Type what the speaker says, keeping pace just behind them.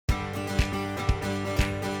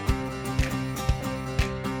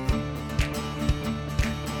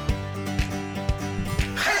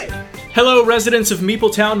Hello, residents of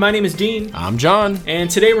Meepletown. My name is Dean. I'm John. And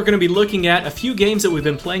today we're going to be looking at a few games that we've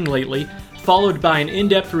been playing lately, followed by an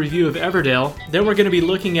in-depth review of Everdell. Then we're going to be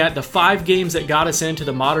looking at the 5 games that got us into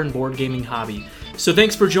the modern board gaming hobby. So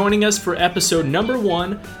thanks for joining us for episode number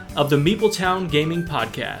 1 of the Meepletown Gaming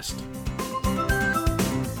Podcast.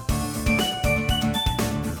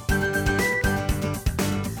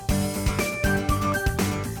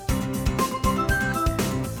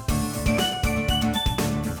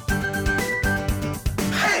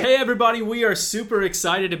 Hey everybody, we are super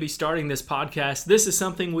excited to be starting this podcast. This is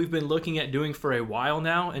something we've been looking at doing for a while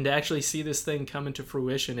now, and to actually see this thing come into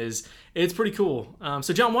fruition it's pretty cool.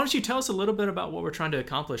 So John, why don't you tell us a little bit about what we're trying to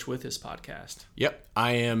accomplish with this podcast? Yep,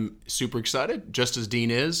 I am super excited, just as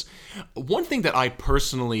Dean is. One thing that I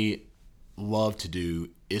personally love to do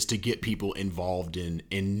is to get people involved in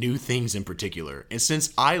new things in particular. And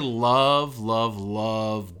since I love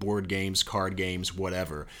board games, card games,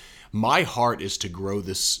 whatever, my heart is to grow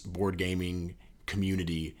this board gaming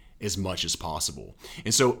community as much as possible.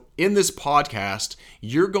 And so in this podcast,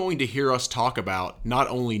 you're going to hear us talk about not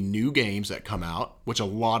only new games that come out, which a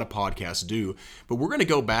lot of podcasts do, but we're going to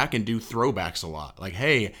go back and do throwbacks a lot. Like,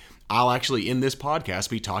 hey, I'll actually in this podcast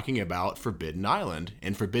be talking about Forbidden Island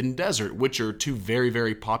and Forbidden Desert, which are 2 very,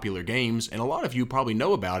 very popular games, and a lot of you probably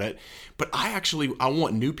know about it, but I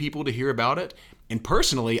want new people to hear about it. And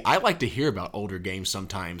personally, I like to hear about older games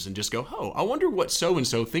sometimes and just go, oh, I wonder what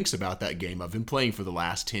so-and-so thinks about that game I've been playing for the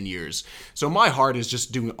last 10 years. So my heart is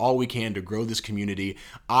just doing all we can to grow this community.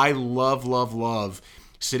 I love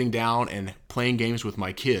sitting down and playing games with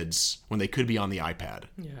my kids when they could be on the iPad.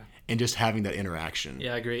 Yeah. And just having that interaction.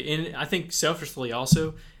 Yeah, I agree. And I think selfishly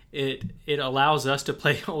also, it allows us to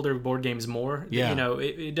play older board games more. Yeah. You know,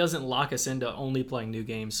 it doesn't lock us into only playing new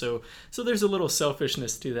games. So there's a little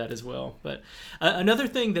selfishness to that as well. But another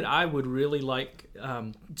thing that I would really like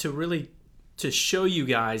to show you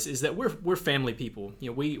guys is that we're family people.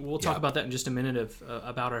 You know, we'll talk about that in just a minute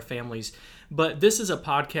about our families. But this is a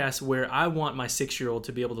podcast where I want my 6-year-old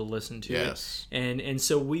to be able to listen to it. And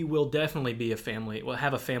so we will definitely be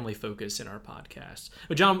have a family focus in our podcast.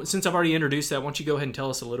 But John, since I've already introduced that, why don't you go ahead and tell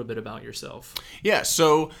us a little bit about yourself? Yeah,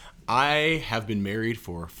 so I have been married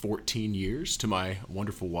for 14 years to my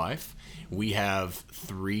wonderful wife. We have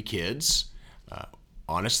 3 kids.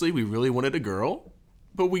 Honestly, we really wanted a girl,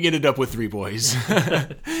 but we ended up with 3 boys,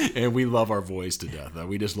 and we love our boys to death.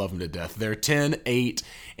 We just love them to death. They're 10, 8,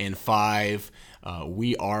 and 5.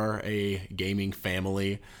 We are a gaming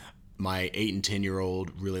family. My 8 and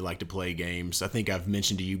 10-year-old really like to play games. I think I've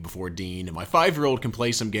mentioned to you before, Dean, and my 5-year-old can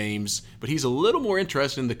play some games, but he's a little more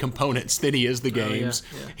interested in the components than he is the games.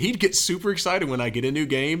 Yeah. He'd get super excited when I get a new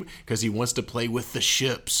game because he wants to play with the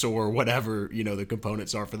ships or whatever, the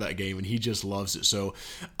components are for that game, and he just loves it. So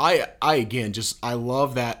I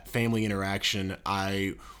love that family interaction.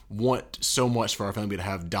 I want so much for our family to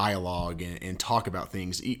have dialogue and talk about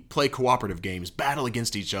things, play cooperative games, battle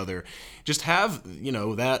against each other, just have,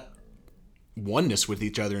 that oneness with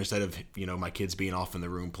each other instead of, my kids being off in the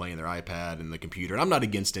room playing their iPad and the computer. And I'm not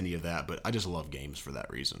against any of that, but I just love games for that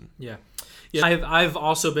reason. Yeah. I've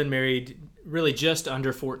also been married really just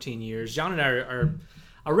under 14 years. John and I are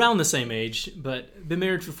around the same age, but been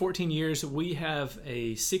married for 14 years. We have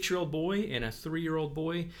a 6-year-old boy and a 3-year-old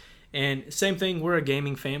boy. And same thing, we're a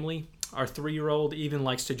gaming family. Our 3-year-old even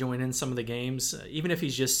likes to join in some of the games, even if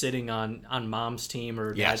he's just sitting on mom's team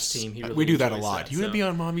or dad's team. He really we do that a lot. You want to be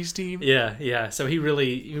on mommy's team? Yeah. So he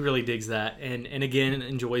really digs that, and again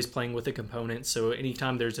enjoys playing with the components. So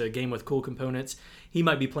anytime there's a game with cool components, he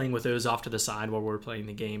might be playing with those off to the side while we're playing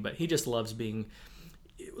the game. But he just loves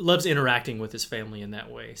interacting with his family in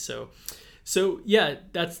that way. So yeah,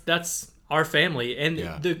 that's our family. And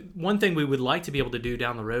the one thing we would like to be able to do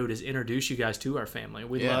down the road is introduce you guys to our family.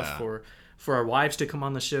 We'd love for our wives to come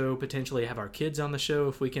on the show, potentially have our kids on the show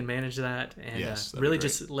if we can manage that, and really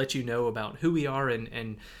just let you know about who we are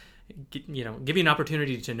and give you an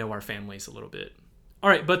opportunity to know our families a little bit. All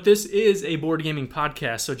right, but this is a board gaming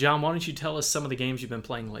podcast. So John, why don't you tell us some of the games you've been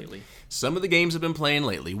playing lately? Some of the games I've been playing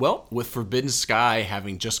lately. Well, with Forbidden Sky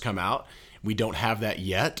having just come out, we don't have that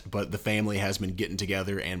yet, but the family has been getting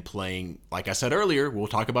together and playing, like I said earlier, we'll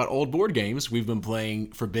talk about old board games. We've been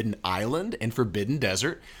playing Forbidden Island and Forbidden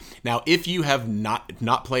Desert. Now, if you have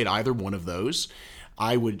not played either one of those,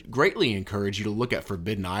 I would greatly encourage you to look at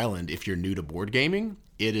Forbidden Island if you're new to board gaming.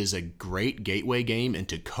 it is a great gateway game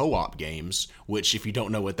into co-op games, which if you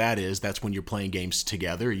don't know what that is, that's when you're playing games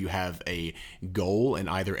together. You have a goal and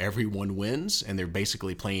either everyone wins and they're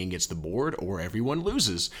basically playing against the board, or everyone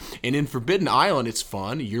loses. And in Forbidden Island, it's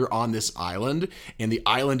fun. You're on this island and the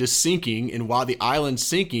island is sinking, and while the island's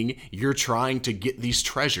sinking, you're trying to get these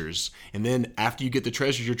treasures. And then after you get the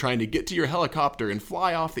treasures, you're trying to get to your helicopter and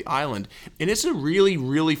fly off the island. And it's a really,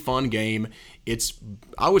 really fun game. It's,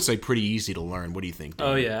 I would say, pretty easy to learn. What do you think, Dan?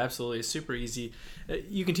 Oh, yeah, absolutely. It's super easy.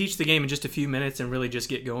 You can teach the game in just a few minutes and really just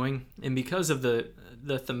get going. And because of the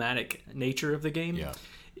thematic nature of the game, Yeah.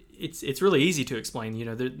 it's really easy to explain. You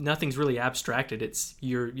know, nothing's really abstracted. It's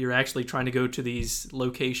you're actually trying to go to these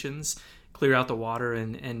locations, clear out the water,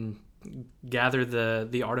 and gather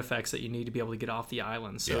the artifacts that you need to be able to get off the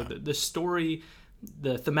island. So Yeah. the story,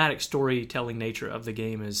 the thematic storytelling nature of the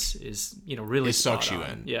game is really It sucks spot you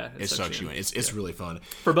on. in. Yeah, It sucks you in. It's really fun.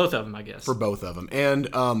 For both of them, I guess. For both of them. And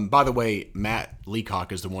by the way, Matt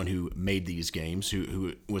Leacock is the one who made these games,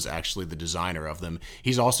 who was actually the designer of them.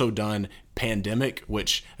 He's also done Pandemic,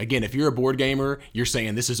 which, again, if you're a board gamer, you're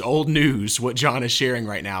saying this is old news, what John is sharing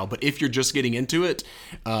right now. But if you're just getting into it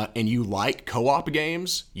and you like co-op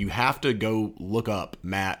games, you have to go look up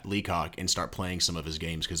Matt Leacock and start playing some of his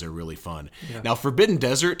games because they're really fun. Yeah. Now, Forbidden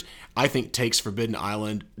Desert, I think, takes Forbidden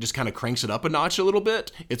Island, just kind of cranks it up a notch a little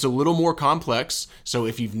bit. It's a little more complex. So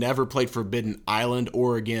if you've never played Forbidden Island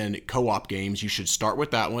or, again, co-op games, you should start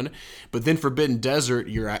with that one. But then Forbidden Desert,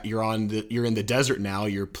 you're in the desert now.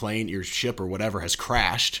 You're playing your ship or whatever has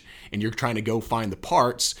crashed, and you're trying to go find the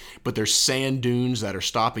parts, but there's sand dunes that are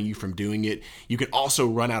stopping you from doing it. You can also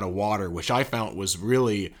run out of water, which I found was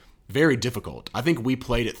really very difficult. I think we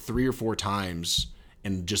played it 3 or 4 times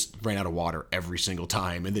and just ran out of water every single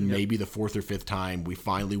time. And then maybe the 4th or 5th time we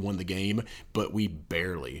finally won the game, but we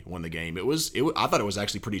barely won the game. I thought it was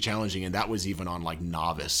actually pretty challenging, and that was even on like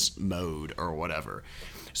novice mode or whatever.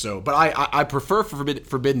 So, but I prefer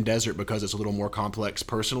Forbidden Desert because it's a little more complex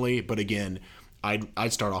personally. But again,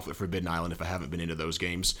 I'd start off with Forbidden Island if I haven't been into those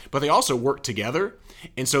games. But they also work together.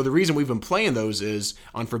 And so the reason we've been playing those is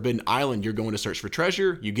on Forbidden Island, you're going to search for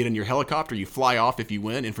treasure. You get in your helicopter, you fly off if you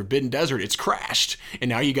win. In Forbidden Desert, it's crashed. And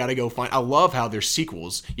now you got to go find... I love how there's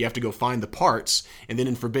sequels. You have to go find the parts. And then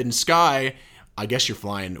in Forbidden Sky... I guess you're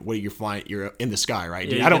flying. You're in the sky, right?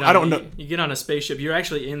 Yeah, I don't know. You get on a spaceship. You're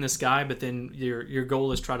actually in the sky, but then your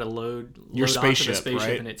goal is try to load Your spaceship, onto the spaceship,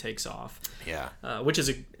 right? and it takes off. Yeah. Which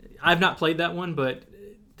is I've not played that one, but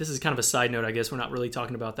this is kind of a side note. I guess we're not really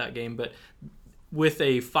talking about that game, but with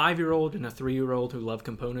a 5-year-old and a 3-year-old who love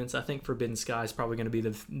components, I think Forbidden Sky is probably going to be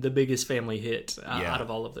the biggest family hit out of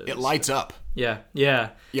all of those. It lights up. Yeah.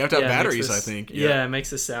 You have to have batteries, I think. Yeah, it makes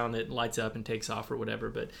the sound that lights up and takes off or whatever.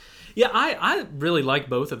 But yeah, I really like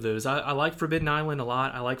both of those. I like Forbidden Island a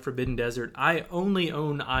lot. I like Forbidden Desert. I only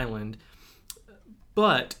own Island,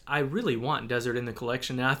 but I really want Desert in the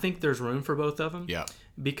collection, and I think there's room for both of them. Yeah.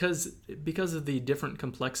 Because of the different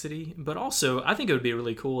complexity, but also I think it would be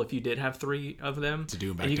really cool if you did have 3 of them to do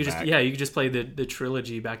them back to back. You could just play the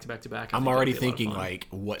trilogy back to back to back. I'm already thinking like,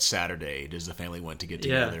 what Saturday does the family want to get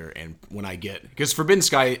together? Yeah. And when I get, because Forbidden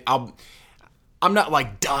Sky, I'm not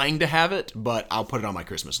like dying to have it, but I'll put it on my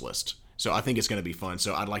Christmas list. So I think it's going to be fun.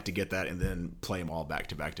 So I'd like to get that and then play them all back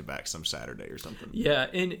to back to back some Saturday or something. Yeah,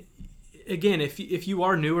 and again, if you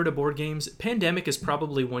are newer to board games, Pandemic is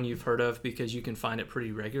probably one you've heard of because you can find it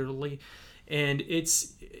pretty regularly, and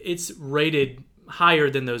it's rated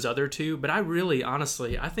higher than those other 2. But I really,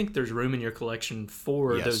 honestly, I think there's room in your collection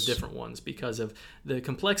for those different ones because of the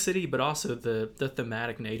complexity, but also the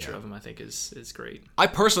thematic nature of them. I think is great. I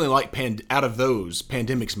personally like out of those,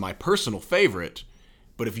 Pandemic's my personal favorite.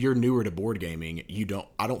 But if you're newer to board gaming,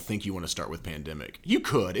 I don't think you want to start with Pandemic. You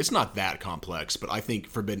could. It's not that complex, but I think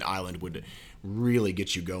Forbidden Island would really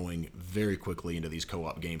get you going very quickly into these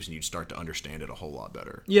co-op games, and you'd start to understand it a whole lot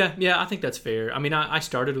better. Yeah, I think that's fair. I mean, I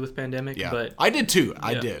started with Pandemic, but... I did too.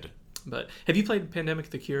 I did. But have you played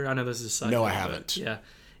Pandemic: The Cure? I know this is a side. No, I haven't. Yeah,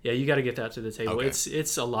 you got to get that to the table. Okay.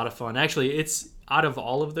 It's a lot of fun. Actually, it's out of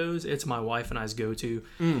all of those, it's my wife and I's go-to,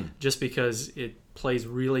 just because it plays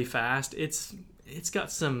really fast. It's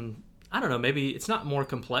got some, I don't know, maybe it's not more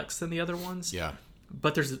complex than the other ones. Yeah.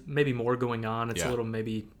 But there's maybe more going on. It's a little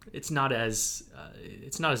it's not as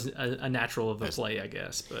a natural of a play, I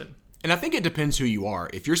guess. But And I think it depends who you are.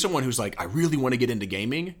 If you're someone who's like, I really want to get into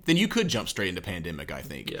gaming, then you could jump straight into Pandemic, I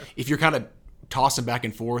think. Yeah. If you're kind of tossing back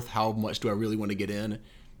and forth, how much do I really want to get in?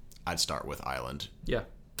 I'd start with Island. Yeah.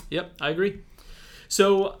 Yep, I agree.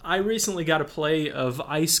 So I recently got a play of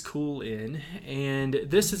Ice Cool In, and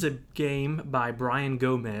this is a game by Brian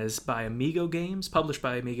Gomez by Amigo Games, published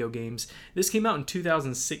by Amigo Games. This came out in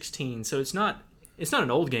 2016, so it's not it's not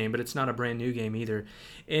an old game, but it's not a brand new game either.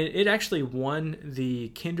 And it actually won the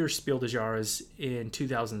Kinderspiel des Jahres in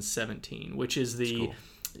 2017, which is the cool.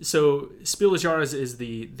 So Spiel des Jahres is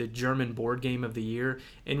the German board game of the year,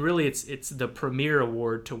 and really it's the premier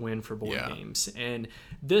award to win for board games. And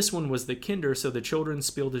this one was the Kinder, so the children's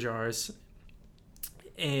Spiel des Jahres,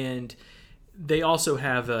 and they also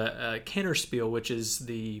have a Kennerspiel, which is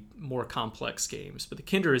the more complex games. But the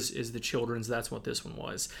Kinder is the children's. That's what this one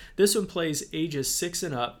was. This one plays ages 6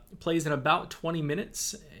 and up, plays in about 20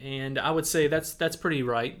 minutes. And I would say that's pretty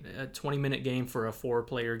right. A 20-minute game for a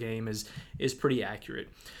 4-player game is pretty accurate.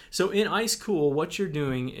 So in Ice Cool, what you're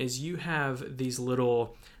doing is you have these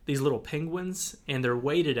little penguins, and they're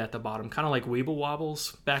weighted at the bottom, kind of like Weeble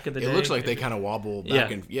Wobbles back in the day. It looks like they kind of wobble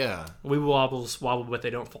back and Weeble Wobbles wobble, but they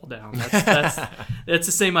don't fall down. That's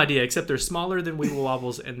the same idea, except they're smaller than Weeble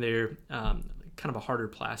Wobbles, and they're kind of a harder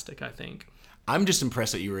plastic, I think. I'm just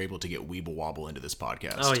impressed that you were able to get Weeble Wobble into this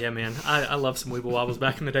podcast. Oh, yeah, man. I love some Weeble Wobbles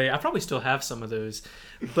back in the day. I probably still have some of those.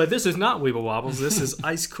 But this is not Weeble Wobbles. This is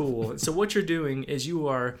Ice Cool. So what you're doing is you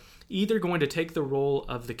are either going to take the role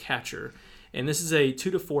of the catcher, and this is a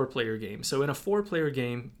 2 to 4 player game. So in a 4-player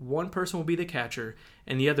game, one person will be the catcher,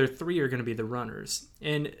 and the other 3 are going to be the runners.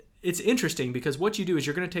 And it's interesting because what you do is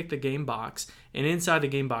you're going to take the game box, and inside the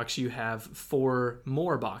game box you have 4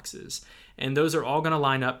 more boxes. And those are all going to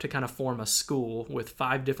line up to kind of form a school with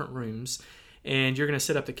 5 different rooms. And you're going to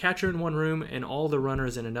set up the catcher in one room and all the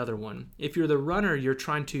runners in another one. If you're the runner, you're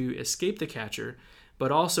trying to escape the catcher,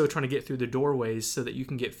 but also trying to get through the doorways so that you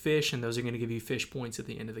can get fish, and those are going to give you fish points at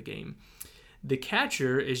the end of the game. The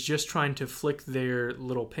catcher is just trying to flick their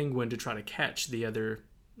little penguin to try to catch the other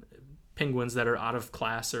penguins that are out of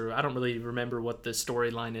class, or I don't really remember what the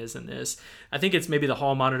storyline is in this. I think it's maybe the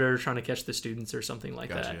hall monitor trying to catch the students or something like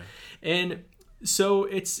that. And so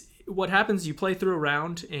it's what happens, you play through a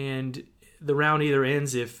round, and the round either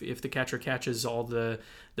ends if the catcher catches all the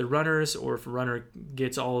runners, or if a runner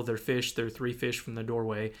gets all of their 3 fish from the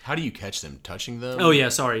doorway. How do you catch them? Touching them? Oh, yeah,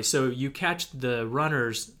 sorry. So you catch the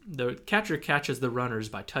runners. The catcher catches the runners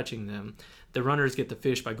by touching them. The runners get the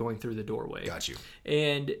fish by going through the doorway. Got you.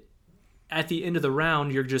 And at the end of the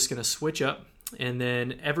round, you're just going to switch up, and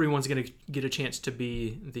then everyone's going to get a chance to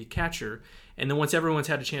be the catcher. And then once everyone's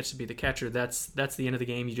had a chance to be the catcher, that's the end of the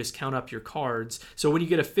game. You just count up your cards. So when you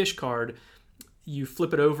get a fish card, you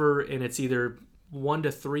flip it over, and it's either 1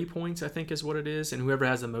 to 3 points, I think is what it is, and whoever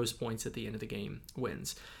has the most points at the end of the game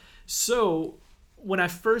wins. So when I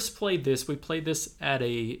first played this, we played this at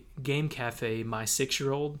a game cafe, my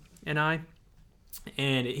 6-year-old and I,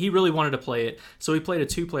 and he really wanted to play it, so we played a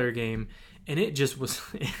 2-player game, and it just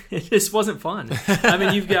wasn't fun. I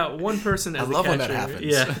mean, you've got one person as the catcher. I love when that happens.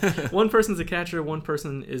 Yeah, one person's the catcher, one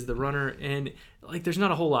person is the runner, and like there's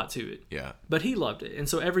not a whole lot to it. Yeah. But he loved it, and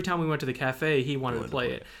so every time we went to the cafe, he wanted to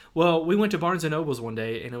play it. Well, we went to Barnes and Noble's one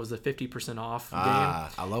day, and it was the 50% off game.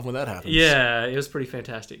 I love when that happens. Yeah, it was pretty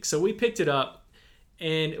fantastic. So we picked it up.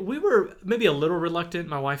 And we were maybe a little reluctant,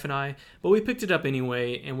 my wife and I, but we picked it up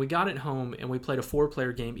anyway, and we got it home, and we played a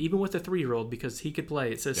 4-player game, even with a 3-year-old, because he could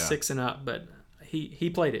play. It says 6 and up, but he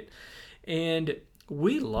played it. And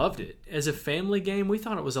we loved it. As a family game, we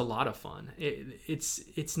thought it was a lot of fun.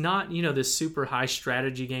 It's not, this super high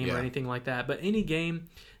strategy game or anything like that, but any game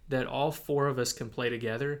that all 4 of us can play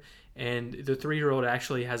together, and the 3-year-old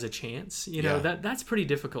actually has a chance, that's pretty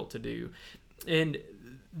difficult to do. And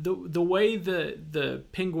the way the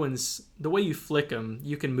penguins, the way you flick them,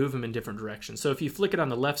 you can move them in different directions. So if you flick it on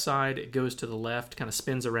the left side, it goes to the left, kind of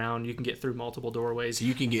spins around. You can get through multiple doorways. So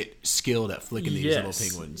you can get skilled at flicking these little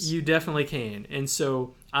penguins. You definitely can. And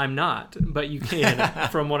so I'm not, but you can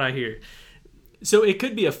from what I hear. So it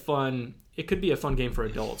could be a fun game for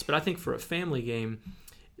adults, but I think for a family game,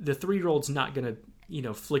 the 3-year-old's not going to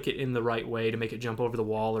flick it in the right way to make it jump over the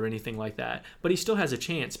wall or anything like that. But he still has a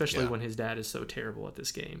chance, especially when his dad is so terrible at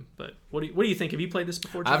this game. But what do you think? Have you played this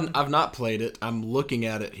before, John? I've not played it. I'm looking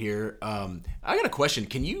at it here. I got a question.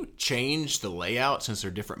 Can you change the layout since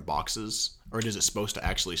they're different boxes? Or is it supposed to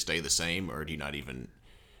actually stay the same? Or do you not even...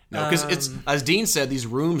 No, because it's, as Dean said, these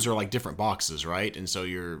rooms are like different boxes, right? And so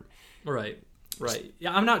you're... Right.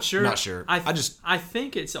 Yeah, I'm not sure. Not sure. I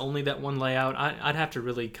think it's only that one layout. I'd have to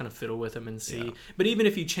really kind of fiddle with them and see. Yeah. But even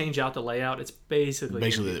if you change out the layout, it's basically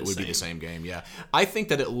it would be the same game. Yeah. I think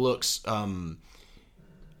that it looks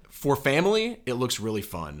for family, it looks really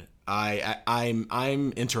fun.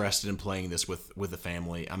 I'm interested in playing this with the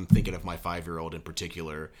family. I'm thinking of my 5-year-old in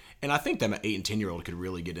particular, and I think that my 8 and 10-year-old could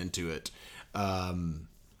really get into it.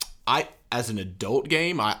 As an adult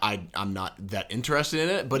game, I'm not that interested in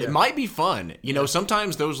it, but it might be fun.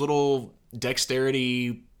 Sometimes those little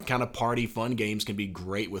dexterity kind of party fun games can be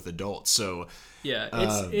great with adults. So yeah,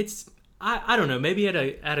 it's I don't know, maybe at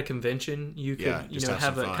a convention you could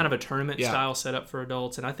have a kind of a tournament style setup for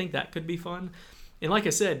adults, and I think that could be fun. And like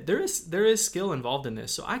I said, there is skill involved in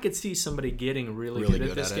this, so I could see somebody getting really good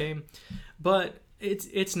at this game. But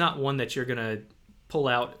it's not one that you're gonna pull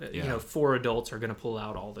out. Four adults are gonna pull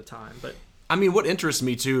out all the time. But I mean, what interests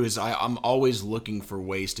me too is I'm always looking for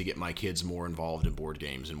ways to get my kids more involved in board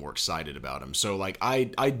games and more excited about them. So like I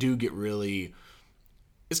do get really.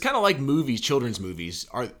 It's kind of like movies, children's movies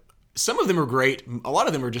are. Some of them are great. A lot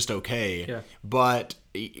of them are just okay. Yeah. But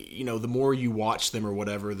the more you watch them or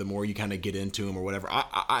whatever, the more you kind of get into them or whatever.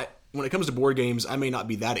 I when it comes to board games, I may not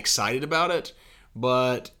be that excited about it,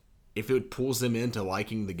 but if it pulls them into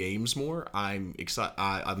liking the games more, I'm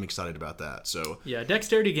excited about that. So yeah,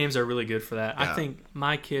 dexterity games are really good for that. Yeah. I think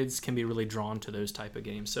my kids can be really drawn to those type of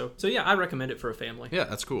games. So yeah, I recommend it for a family. Yeah,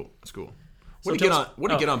 that's cool. That's cool. What do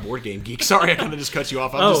you get on Board Game Geek? Sorry, I kind of just cut you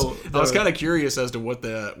off. I was kind of curious as to what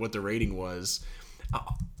the rating was.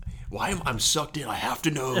 Why I'm sucked in? I have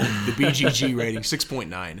to know the BGG rating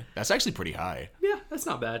 6.9. That's actually pretty high. Yeah, that's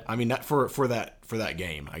not bad. I mean, that for that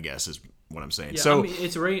game, I guess is what I'm saying. Yeah, so I mean,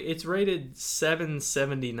 it's rated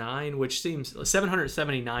 779, which seems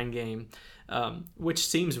 779 game. Which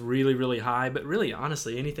seems really, really high, but really,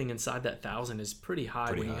 honestly, anything inside that 1,000 is pretty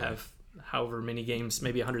high when you have however many games,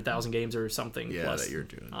 maybe 100,000 games or something plus that you're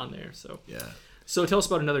doing on there. So So tell us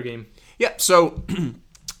about another game. Yeah, so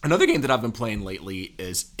another game that I've been playing lately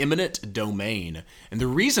is Imminent Domain. And the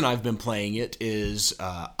reason I've been playing it is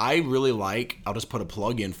I really like, I'll just put a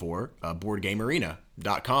plug in for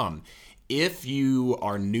BoardGameArena.com. If you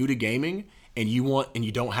are new to gaming and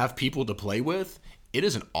you don't have people to play with, it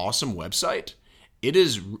is an awesome website. It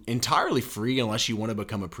is entirely free unless you want to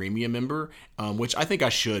become a premium member, which I think I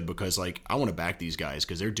should because like I want to back these guys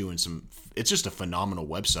because they're doing it's just a phenomenal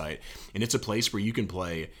website, and it's a place where you can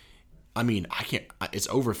play. I mean, it's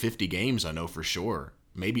over 50 games I know for sure,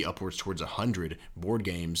 maybe upwards towards 100 board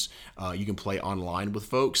games you can play online with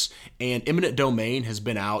folks. And Imminent Domain has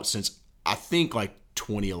been out since I think like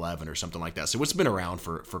 2011 or something like that. So it's been around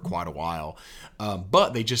for quite a while.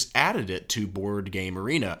 But they just added it to Board Game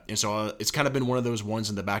Arena. And so it's kind of been one of those ones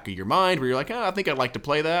in the back of your mind where you're like, I think I'd like to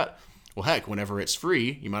play that. Well, heck, whenever it's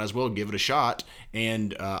free, you might as well give it a shot.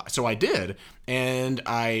 And so I did. And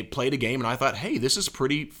I played a game and I thought, hey, this is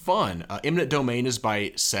pretty fun. Imminent Domain is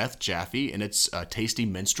by Seth Jaffe, and it's a tasty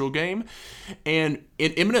minstrel game. And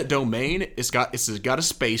in Imminent Domain, it's got a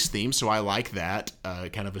space theme, so I like that,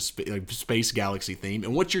 kind of a space galaxy theme.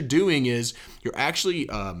 And what you're doing is you're actually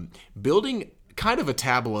building kind of a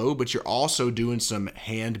tableau, but you're also doing some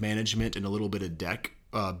hand management and a little bit of deck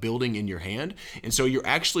building in your hand. And so you're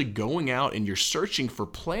actually going out and you're searching for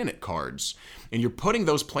planet cards, and you're putting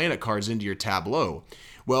those planet cards into your tableau.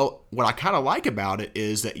 Well, what I kind of like about it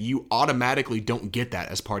is that you automatically don't get that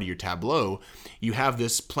as part of your tableau. You have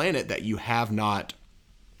this planet that you have not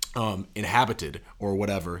inhabited or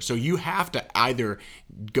whatever. So you have to either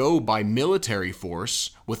go by military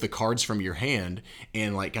force with the cards from your hand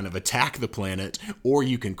and like kind of attack the planet, or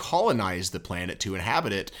you can colonize the planet to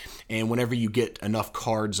inhabit it. And whenever you get enough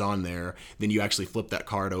cards on there, then you actually flip that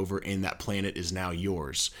card over and that planet is now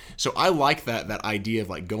yours. So I like that idea of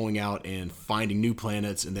like going out and finding new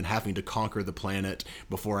planets and then having to conquer the planet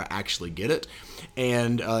before I actually get it.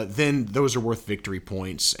 And then those are worth victory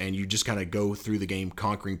points, and you just kind of go through the game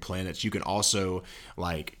conquering planets. You can also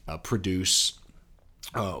like produce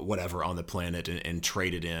whatever on the planet and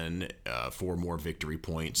trade it in for more victory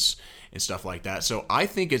points and stuff like that. So I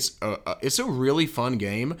think it's a really fun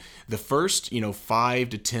game. The first 5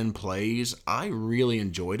 to 10 plays, I really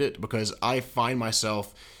enjoyed it because I find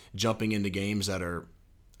myself jumping into games that are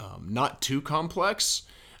not too complex.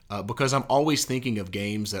 Because I'm always thinking of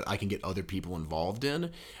games that I can get other people involved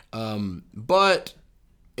in,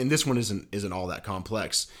 and this one isn't all that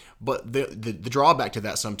complex. But the drawback to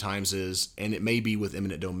that sometimes is, and it may be with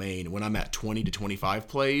Imminent Domain, when I'm at 20 to 25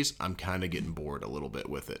 plays, I'm kind of getting bored a little bit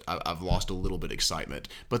with it. I've lost a little bit of excitement.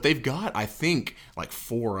 But they've got, I think, like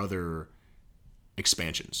 4 other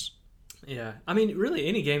expansions. Yeah, I mean, really,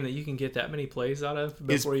 any game that you can get that many plays out of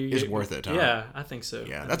before is worth it. Huh? Yeah, I think so.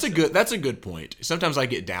 Yeah, that's a good point. Sometimes I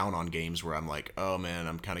get down on games where I'm like, oh man,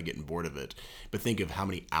 I'm kind of getting bored of it. But think of how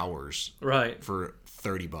many hours, right, for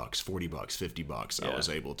 $30, $40, $50, I was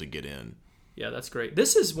able to get in. Yeah, that's great.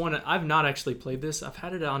 This is one I've not actually played. This I've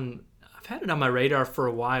had it on my radar for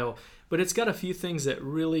a while, but it's got a few things that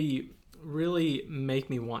really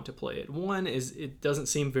make me want to play it. One is it doesn't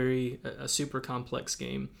seem a super complex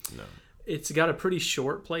game. No. It's got a pretty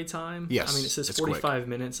short play time. Yes, I mean, it says 45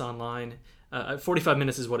 minutes online. 45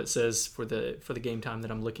 minutes is what it says for the game time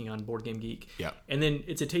that I'm looking on Board Game Geek. Yeah. And then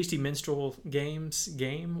it's a Tasty Minstrel Games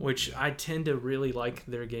game, which I tend to really like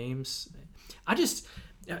their games.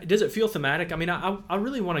 Does it feel thematic? I mean, I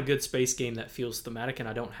really want a good space game that feels thematic, and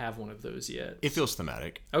I don't have one of those yet. It feels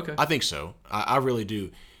thematic. Okay. I think so. I really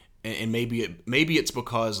do. And maybe it's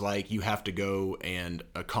because like you have to go and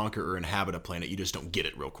conquer or inhabit a planet, you just don't get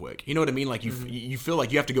it real quick. You know what I mean? Like you feel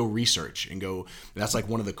like you have to go research and go. That's like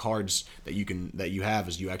one of the cards that you have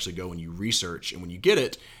is you actually go and you research, and when you get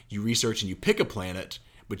it, you research and you pick a planet,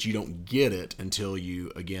 but you don't get it until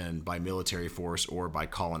you, again, by military force or by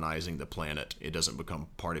colonizing the planet, it doesn't become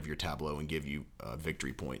part of your tableau and give you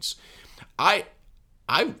victory points. I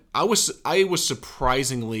was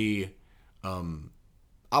surprisingly.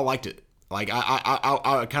 I liked it. Like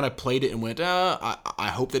I kind of played it and went, I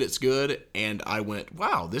hope that it's good, and I went,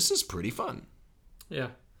 wow, this is pretty fun. Yeah,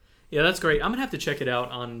 that's great. I'm gonna have to check it out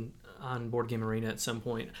on Board Game Arena at some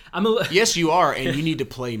point. Yes, you are, and you need to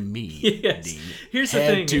play me. Yes. Dean. Here's the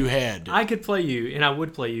thing. Head to head. I could play you, and I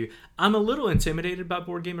would play you. I'm a little intimidated by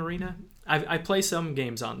Board Game Arena. I play some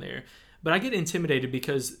games on there, but I get intimidated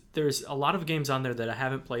because there's a lot of games on there that I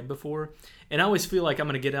haven't played before. And I always feel like I'm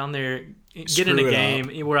going to get on there, get in a game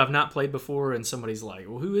where I've not played before, and somebody's like,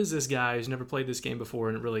 well, who is this guy who's never played this game before?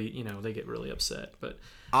 And it really, they get really upset. But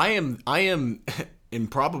I am,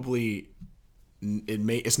 and probably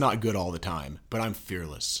it's not good all the time, but I'm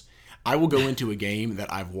fearless. I will go into a game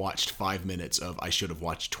that I've watched 5 minutes of. I should have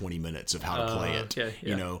watched 20 minutes of how to play it. Okay,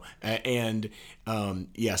 yeah. And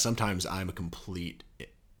sometimes I'm a complete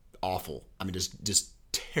awful. I mean, just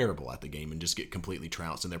terrible at the game and just get completely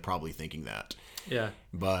trounced, and they're probably thinking that. Yeah.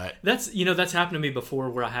 But that's happened to me before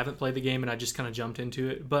where I haven't played the game and I just kind of jumped into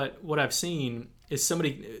it. But what I've seen is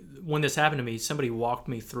when this happened to me, somebody walked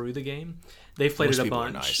me through the game. They've played it a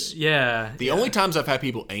bunch. Nice. Yeah. The only times I've had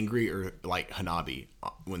people angry are like Hanabi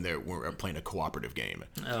when we're playing a cooperative game.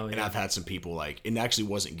 Oh, yeah. And I've had some people like, it actually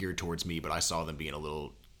wasn't geared towards me, but I saw them being a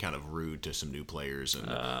little kind of rude to some new players,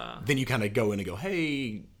 and then you kind of go in and go,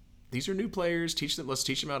 hey, these are new players. Let's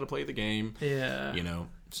teach them how to play the game. Yeah.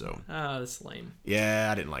 So. That's lame. Yeah,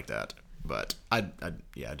 I didn't like that, but I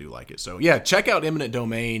do like it. So yeah, check out Eminent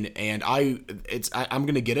Domain, and I'm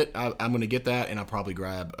gonna get it. I'm gonna get that, and I'll probably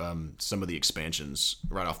grab some of the expansions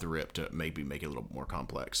right off the rip to maybe make it a little more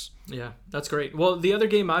complex. Yeah, that's great. Well, the other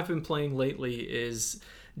game I've been playing lately is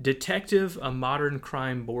Detective: A Modern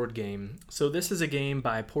Crime board game. So this is a game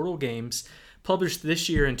by Portal Games, published this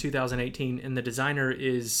year in 2018, and the designer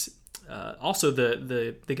is also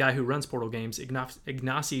the guy who runs Portal Games,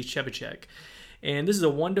 Ignacy Trzewiczek. And this is a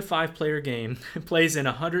 1 to 5 player game. It plays in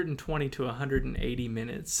 120 to 180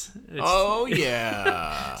 minutes.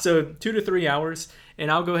 Yeah. So 2 to 3 hours.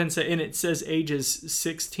 And I'll go ahead and say, and it says ages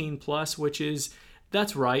 16 plus,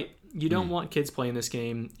 that's right. You don't want kids playing this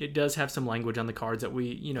game. It does have some language on the cards that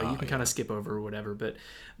you can kind of skip over or whatever.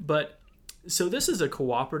 But so this is a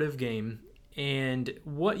cooperative game. And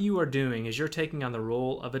what you are doing is you're taking on the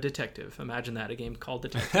role of a detective. Imagine that, a game called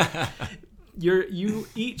Detective. You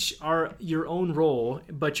each are your own role,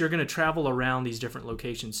 but you're going to travel around these different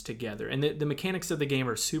locations together. And the mechanics of the game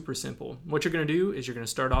are super simple. What you're going to do is you're going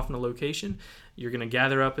to start off in a location. You're going to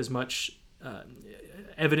gather up as much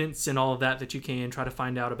evidence and all of that you can, try to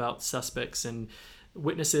find out about suspects and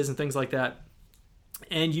witnesses and things like that.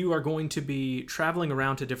 And you are going to be traveling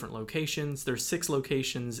around to different locations. There's 6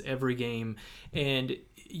 locations every game, and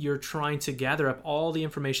you're trying to gather up all the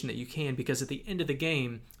information that you can, because at the end of the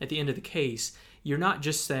game, at the end of the case, you're not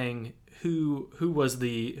just saying who was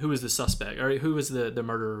the suspect or who was the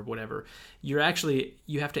murderer or whatever. You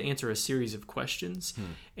have to answer a series of questions,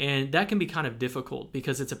 and that can be kind of difficult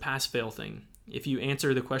because it's a pass-fail thing. If you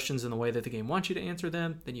answer the questions in the way that the game wants you to answer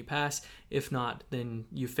them, then you pass. If not, then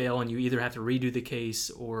you fail, and you either have to redo the case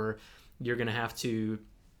or you're going to have to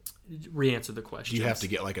re-answer the questions. Do you have to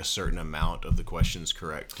get like a certain amount of the questions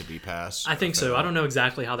correct to be passed? I think so. I don't know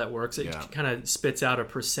exactly how that works. It kind of spits out a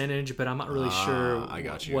percentage, but I'm not really sure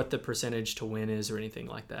what the percentage to win is or anything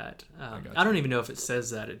like that. I don't even know if it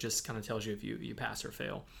says that. It just kind of tells you if you pass or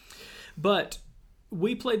fail. But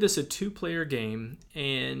we played this a 2-player game,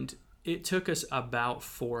 and it took us about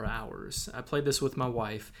 4 hours. I played this with my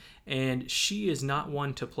wife, and she is not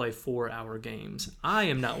one to play 4-hour games. I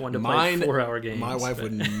am not one to play 4-hour games. My wife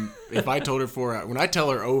wouldn't. If I told her 4 hours, when I tell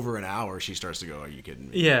her over an hour, she starts to go, "Are you kidding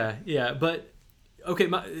me?" Yeah. But okay,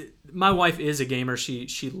 my wife is a gamer.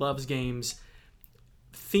 She loves games.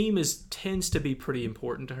 Theme tends to be pretty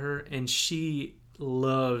important to her, and she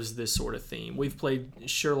loves this sort of theme. We've played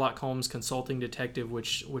Sherlock Holmes Consulting Detective,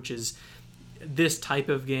 which is this type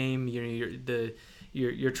of game.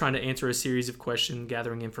 you're trying to answer a series of questions,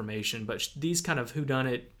 gathering information. But these kind of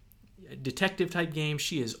whodunit detective type games,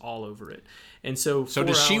 she is all over it. And so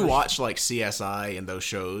does she watch like CSI and those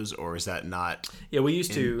shows, or is that not? Yeah, we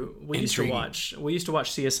used to watch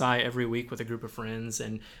CSI every week with a group of friends,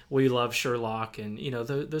 and we love Sherlock and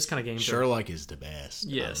those kind of games. Sherlock is the best.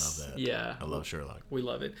 Yes, I love that. Yeah, I love Sherlock. We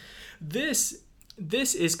love it. This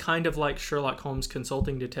is kind of like Sherlock Holmes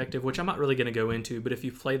Consulting Detective, which I'm not really going to go into, but if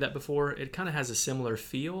you've played that before, it kind of has a similar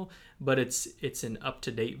feel, but it's an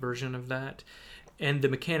up-to-date version of that. And the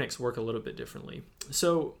mechanics work a little bit differently.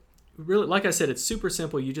 So really, like I said, it's super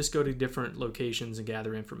simple. You just go to different locations and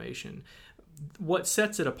gather information. What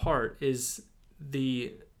sets it apart is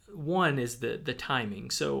the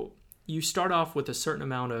timing. So you start off with a certain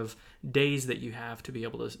amount of days that you have to be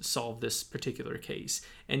able to solve this particular case.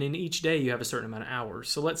 And in each day, you have a certain amount of hours.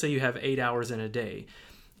 So let's say you have 8 hours in a day.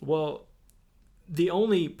 Well,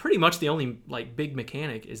 pretty much the only like big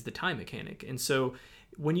mechanic is the time mechanic. And so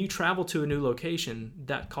when you travel to a new location,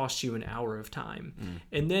 that costs you an hour of time.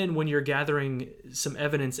 And then when you're gathering some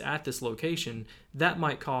evidence at this location, that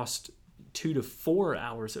might cost 2 to 4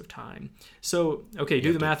 hours of time. So, okay,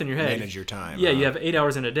 do the math in your head. Manage your time. Yeah, you have 8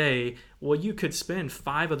 hours in a day. Well, you could spend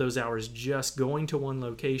 5 of those hours just going to one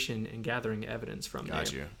location and gathering evidence from there.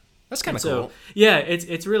 Got you. That's kind of cool. Yeah,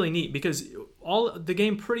 it's really neat because all the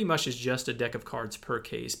game pretty much is just a deck of cards per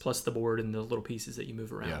case, plus the board and the little pieces that you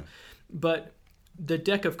move around. Yeah. But the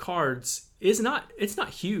deck of cards it's not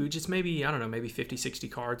huge. It's maybe 50, 60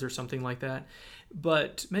 cards or something like that.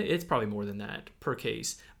 But it's probably more than that per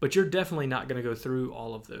case. But you're definitely not going to go through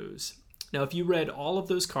all of those. Now, if you read all of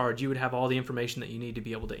those cards, you would have all the information that you need to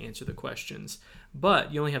be able to answer the questions.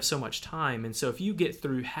 But you only have so much time. And so if you get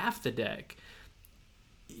through half the deck,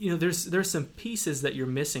 there's some pieces that you're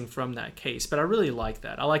missing from that case, but I really like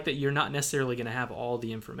that. I like that you're not necessarily going to have all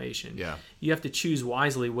the information. Yeah. You have to choose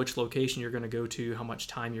wisely which location you're going to go to, how much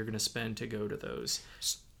time you're going to spend to go to those.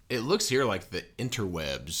 It looks here like the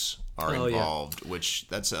interwebs are involved, which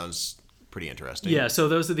that sounds pretty interesting. Yeah, so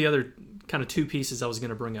those are the other kind of 2 pieces I was going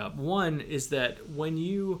to bring up. One is that when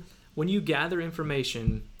you gather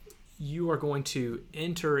information, you are going to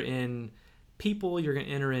enter in people, you're going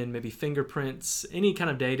to enter in maybe fingerprints, any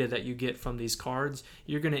kind of data that you get from these cards,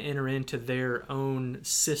 you're going to enter into their own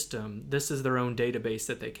system. This is their own database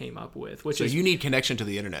that they came up with. So you need connection to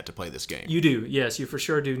the internet to play this game. You do, yes. You for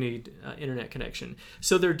sure do need internet connection.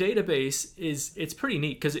 So their database it's pretty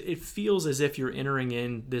neat because it feels as if you're entering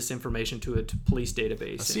in this information to a police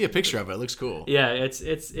database. I see a picture of it. It looks cool. Yeah,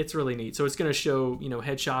 it's really neat. So it's going to show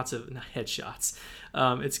headshots of not headshots.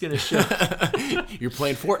 It's going to show you're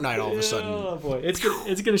playing Fortnite all of a sudden. Oh boy, it's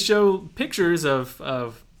going to show pictures of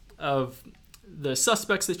the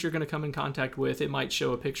suspects that you're going to come in contact with. It might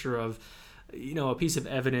show a picture of a piece of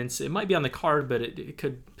evidence. It might be on the card, but it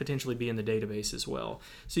could potentially be in the database as well.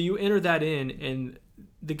 So you enter that in, and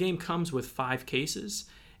the game comes with 5 cases.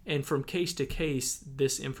 And from case to case,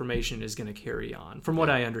 this information is going to carry on, from what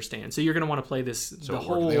I understand. So you're going to want to play this. They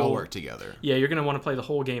all work together. Yeah, you're going to want to play the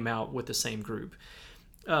whole game out with the same group.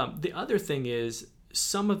 The other thing is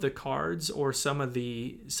some of the cards or some of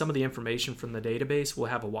the information from the database will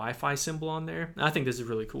have a Wi-Fi symbol on there. I think this is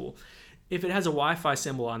really cool. If it has a Wi-Fi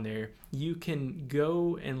symbol on there, you can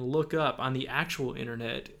go and look up on the actual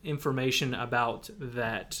internet information about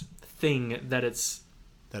that thing that it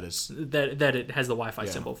has the Wi-Fi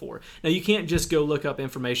symbol for. Now, you can't just go look up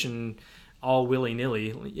information all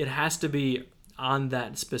willy-nilly. It has to be on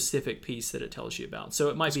that specific piece that it tells you about. So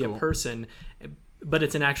it might be a person, but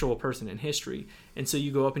it's an actual person in history. And so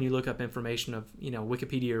you go up and you look up information of,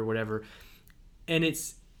 Wikipedia or whatever, and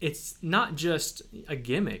it's not just a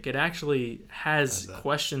gimmick. It actually has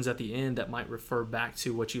questions at the end that might refer back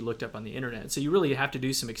to what you looked up on the internet. So you really have to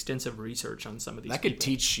do some extensive research on some of these. That could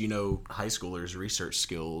teach, high schoolers research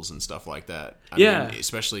skills and stuff like that. I mean,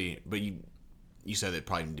 especially, but you said it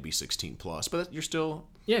probably need to be 16 plus, but you're still.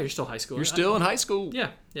 Yeah, you're still high school. You're still in high school.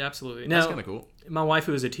 Yeah, absolutely. That's kind of cool. My wife,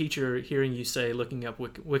 who is a teacher, hearing you say looking up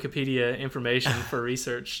Wikipedia information for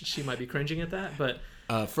research, she might be cringing at that, but.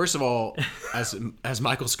 First of all, as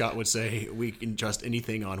Michael Scott would say, we can trust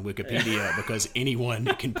anything on Wikipedia because anyone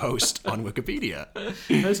can post on Wikipedia.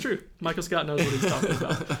 That's true. Michael Scott knows what he's talking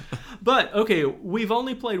about. But okay, we've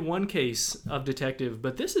only played one case of Detective,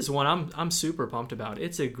 but this is one I'm super pumped about.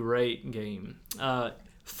 It's a great game.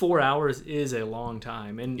 4 hours is a long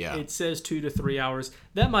time, and it says 2 to 3 hours.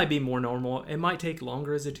 That might be more normal. It might take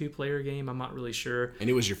longer as a 2-player game. I'm not really sure. And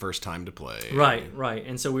it was your first time to play. Right.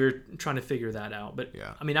 And so we were trying to figure that out. But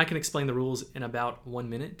I mean, I can explain the rules in about 1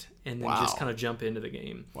 minute and then just kind of jump into the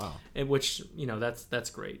game. Wow. And which, that's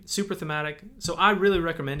great. Super thematic. So I really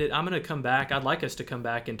recommend it. I'm going to come back. I'd like us to come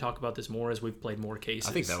back and talk about this more as we've played more cases.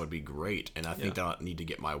 I think that would be great. And I think that I need to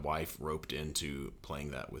get my wife roped into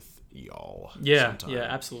playing that with y'all. Sometime. Yeah,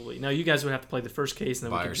 absolutely. Now you guys would have to play the first case, and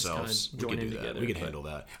then by we can ourselves. just kind of join in together. We can handle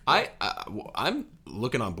that. I'm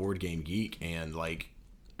looking on Board Game Geek, and like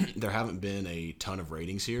there haven't been a ton of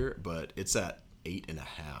ratings here, but it's at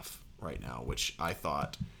 8.5 right now, which I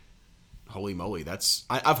thought, holy moly,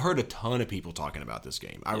 I've heard a ton of people talking about this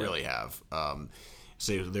game. I really have.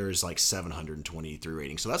 So there's like 723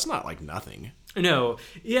 ratings, so that's not like nothing. No,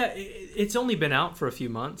 it's only been out for a few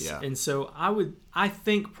months, and so I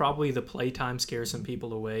think probably the playtime scares some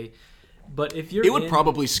people away. But if you're, it would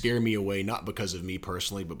probably scare me away, not because of me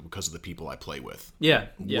personally, but because of the people I play with. Yeah.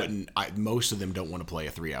 Most of them don't want to play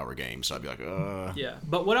a 3-hour game, so I'd be like, Yeah,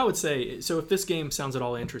 but what I would say, so if this game sounds at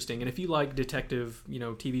all interesting, and if you like detective,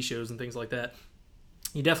 TV shows and things like that,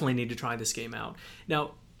 you definitely need to try this game out.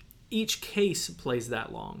 Now, each case plays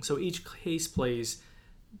that long, so each case plays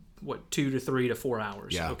 2 to 3 to 4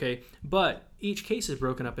 hours. Okay, but each case is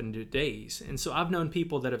broken up into days, and so I've known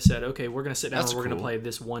people that have said, okay, we're going to sit down and we're going to play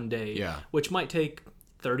this one day, which might take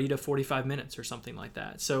 30 to 45 minutes or something like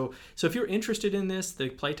that. So if you're interested in this, the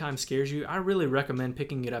playtime scares you, I really recommend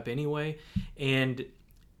picking it up anyway and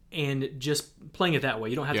just playing it that way.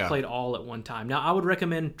 You don't have to play it all at one time. Now, I would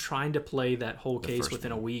recommend trying to play that whole case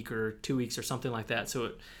within a week or 2 weeks or something like that,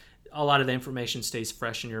 so a lot of the information stays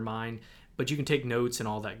fresh in your mind. But you can take notes and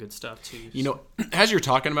all that good stuff too. As you're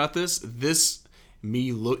talking about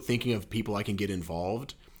thinking of people I can get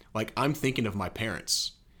involved, like I'm thinking of my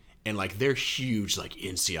parents, and like they're huge, like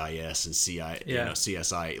NCIS and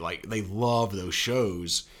CSI, like they love those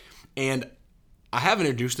shows, and I have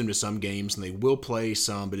introduced them to some games, and they will play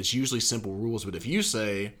some, but it's usually simple rules. But if you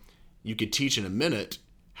say you could teach in a minute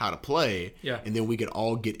how to play, and then we could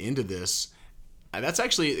all get into this. That's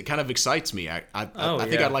actually, it kind of excites me. I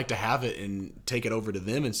think I'd like to have it and take it over to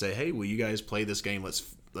them and say, hey, will you guys play this game?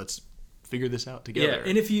 Let's figure this out together. Yeah,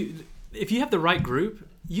 and if you have the right group,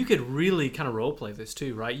 you could really kind of role play this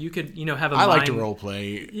too, right? You could have a I like to role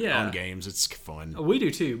play on games. It's fun. We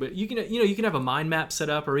do too, but you can have a mind map set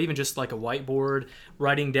up, or even just like a whiteboard,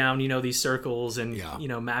 writing down these circles and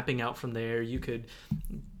mapping out from there. You could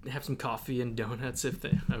have some coffee and donuts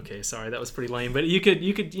okay, sorry, that was pretty lame, but you could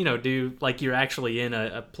do like you're actually in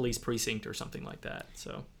a police precinct or something like that.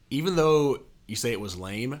 So even though you say it was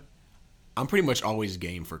lame, I'm pretty much always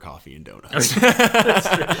game for coffee and donuts. That's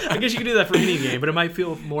true. I guess you could do that for any game, but it might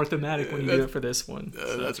feel more thematic when you do it for this one.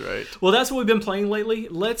 That's right. Well, that's what we've been playing lately.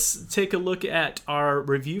 Let's take a look at our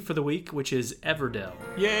review for the week, which is Everdell.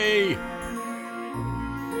 Yay!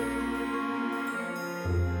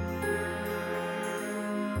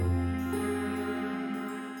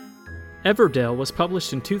 Everdell was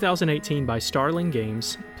published in 2018 by Starling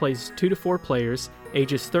Games, plays 2 to 4 players,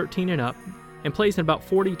 ages 13 and up, and plays in about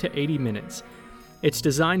 40 to 80 minutes. It's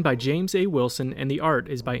designed by James A. Wilson, and the art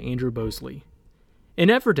is by Andrew Bosley. In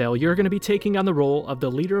Everdell, you're going to be taking on the role of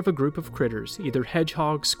the leader of a group of critters, either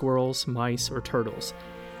hedgehogs, squirrels, mice, or turtles,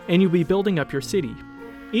 and you'll be building up your city.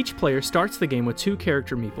 Each player starts the game with 2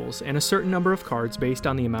 character meeples and a certain number of cards based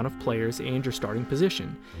on the amount of players and your starting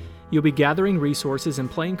position. You'll be gathering resources and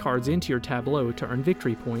playing cards into your tableau to earn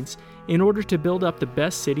victory points in order to build up the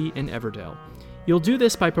best city in Everdell. You'll do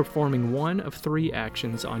this by performing one of 3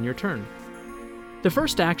 actions on your turn. The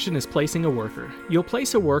first action is placing a worker. You'll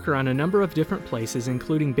place a worker on a number of different places,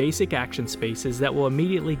 including basic action spaces that will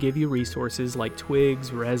immediately give you resources like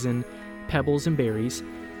twigs, resin, pebbles, and berries,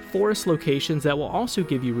 forest locations that will also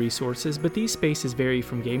give you resources, but these spaces vary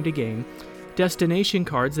from game to game, destination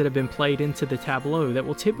cards that have been played into the tableau that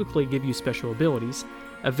will typically give you special abilities,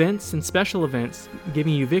 events and special events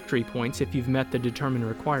giving you victory points if you've met the determined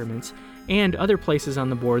requirements, and other places on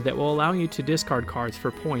the board that will allow you to discard cards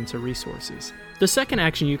for points or resources. The second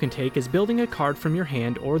action you can take is building a card from your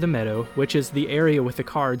hand or the meadow, which is the area with the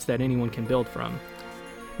cards that anyone can build from.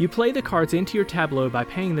 You play the cards into your tableau by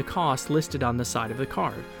paying the cost listed on the side of the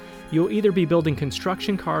card. You'll either be building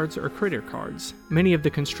construction cards or critter cards. Many of the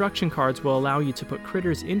construction cards will allow you to put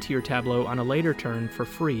critters into your tableau on a later turn for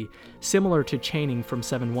free, similar to chaining from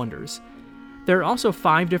Seven Wonders. There are also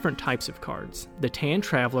 5 different types of cards: the Tan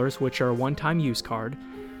Travelers, which are a one-time use card,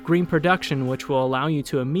 Green Production, which will allow you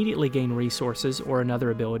to immediately gain resources or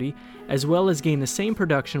another ability, as well as gain the same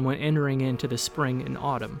production when entering into the spring and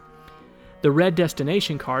autumn. The red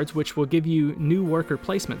destination cards, which will give you new worker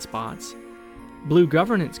placement spots. Blue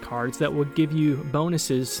governance cards that will give you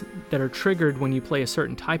bonuses that are triggered when you play a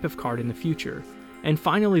certain type of card in the future. And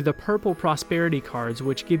finally, the purple prosperity cards,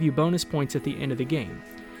 which give you bonus points at the end of the game.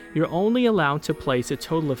 You're only allowed to place a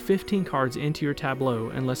total of 15 cards into your tableau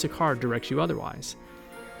unless a card directs you otherwise.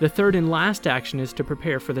 The third and last action is to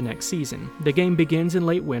prepare for the next season. The game begins in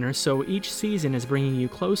late winter, so each season is bringing you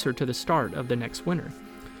closer to the start of the next winter.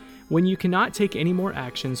 When you cannot take any more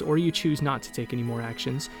actions, or you choose not to take any more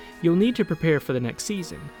actions, you'll need to prepare for the next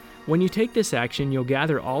season. When you take this action, you'll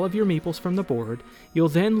gather all of your meeples from the board. You'll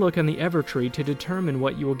then look on the Evertree to determine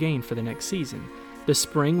what you will gain for the next season. The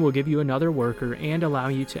spring will give you another worker and allow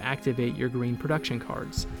you to activate your green production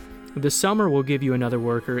cards. The summer will give you another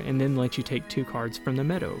worker and then let you take 2 cards from the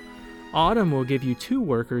meadow. Autumn will give you 2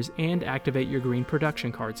 workers and activate your green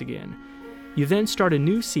production cards again. You then start a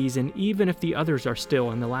new season even if the others are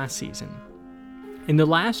still in the last season. In the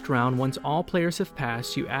last round, once all players have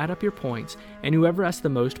passed, you add up your points, and whoever has the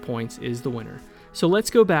most points is the winner. So let's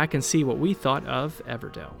go back and see what we thought of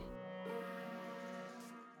Everdell.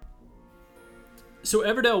 So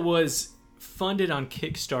Everdell was funded on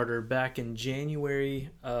Kickstarter back in January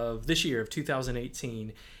of this year, of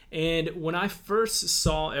 2018. And when I first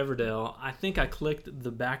saw Everdell, I think I clicked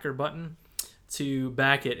the backer button to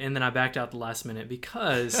back it, and then I backed out the last minute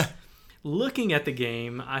because looking at the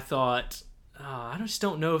game, I thought, I just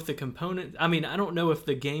don't know if the component, I don't know if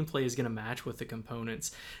the gameplay is going to match with the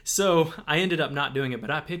components. So I ended up not doing it,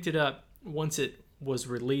 but I picked it up once it was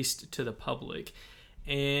released to the public.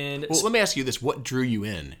 And well, let me ask you this: what drew you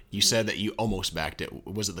in? You said that you almost backed it.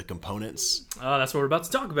 Was it the components? Oh, that's what we're about to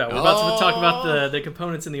talk about. We're about to talk about the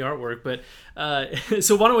components and the artwork. But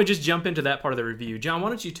so why don't we just jump into that part of the review? John, why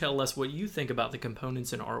don't you tell us what you think about the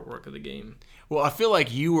components and artwork of the game? Well, I feel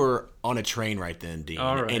like you were on a train right then, Dean.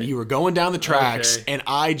 All right. And you were going down the tracks, Okay. and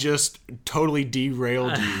I just totally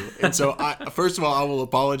derailed you. And so, first of all, I will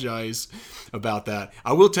apologize about that.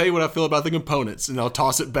 I will tell you what I feel about the components, and I'll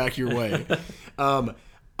toss it back your way.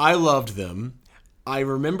 I loved them. I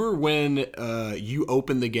remember when you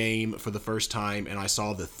opened the game for the first time, and I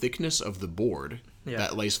saw the thickness of the board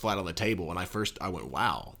that lays flat on the table, and I went,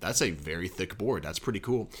 wow, that's a very thick board. That's pretty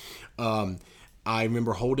cool. I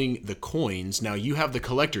remember holding the coins. Now, you have the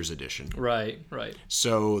collector's edition. Right.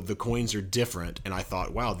 So the coins are different, and I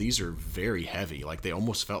thought, wow, these are very heavy. Like, they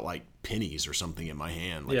almost felt like pennies or something in my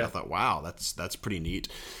hand. Like, I thought, wow, that's pretty neat.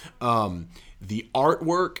 The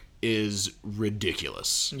artwork is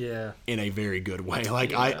ridiculous. Yeah. In a very good way.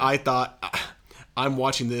 Like, I thought, I'm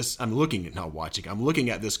looking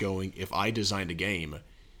at this going, if I designed a game,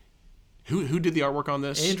 who did the artwork on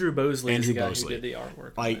this? Andrew Bosley is the guy Bosley. who did the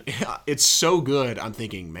artwork. Like, it's so good. I'm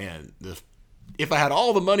thinking, man, if I had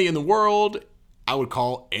all the money in the world, I would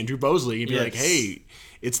call Andrew Bosley and be like, hey,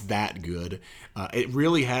 it's that good. It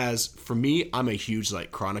really has, for me, I'm a huge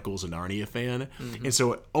like Chronicles of Narnia fan. Mm-hmm. And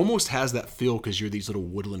so it almost has that feel because you're these little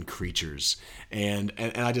woodland creatures. And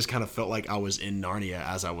I just kind of felt like I was in Narnia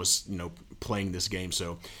as I was, playing this game.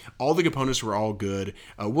 So all the components were all good.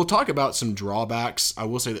 We'll talk about some drawbacks. I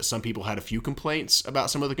will say that some people had a few complaints about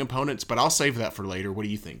some of the components, but I'll save that for later. What do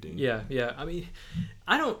you think, Dean? Yeah.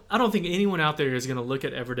 I don't think anyone out there is going to look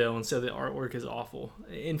at Everdell and say the artwork is awful.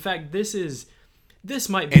 In fact, this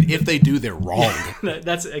might be... And if they do, they're wrong.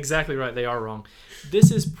 That's exactly right. They are wrong. This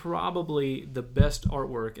is probably the best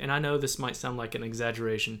artwork, and I know this might sound like an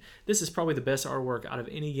exaggeration. This is probably the best artwork out of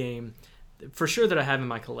any game, for sure, that I have in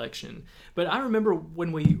my collection. But I remember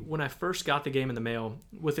when I first got the game in the mail,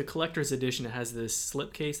 with the collector's edition, it has this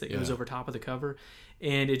slipcase that goes over top of the cover,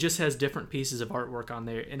 and it just has different pieces of artwork on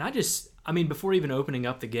there. And before even opening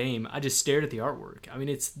up the game, I just stared at the artwork.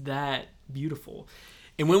 It's that beautiful.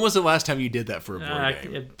 And when was the last time you did that for a board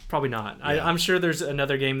game? Probably not. Yeah. I'm sure there's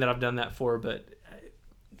another game that I've done that for, but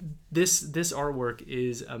this artwork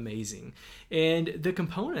is amazing. And the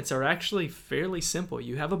components are actually fairly simple.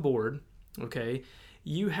 You have a board, okay?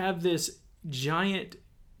 You have this giant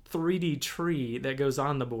 3D tree that goes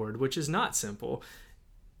on the board, which is not simple.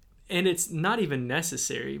 And it's not even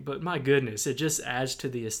necessary, but my goodness, it just adds to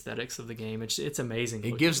the aesthetics of the game. It's amazing.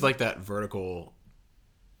 It gives like that vertical...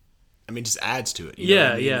 it just adds to it.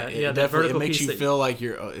 Yeah. It makes you feel like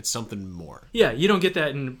it's something more. Yeah, you don't get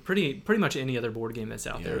that in pretty much any other board game that's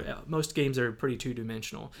out there. Most games are pretty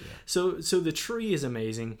two-dimensional. Yeah. So the tree is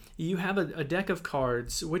amazing. You have a deck of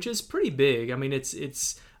cards, which is pretty big.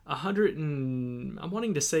 It's 100 and I'm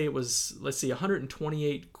wanting to say it was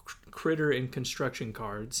 128 critter and construction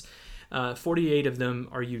cards. 48 of them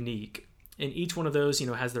are unique. and each one of those,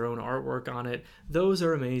 has their own artwork on it. Those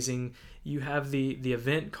are amazing. You have the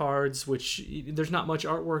event cards, which there's not much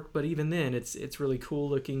artwork, but even then, it's really cool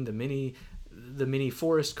looking. The mini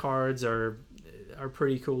forest cards are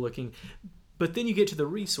pretty cool looking. But then you get to the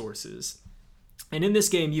resources. And in this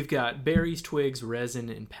game, you've got berries, twigs, resin,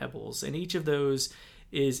 and pebbles. And each of those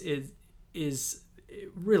is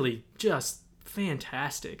really just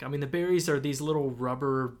fantastic. I mean, the berries are these little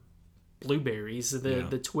rubber blueberries.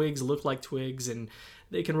 The twigs look like twigs, and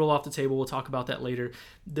they can roll off the table. We'll talk about that later.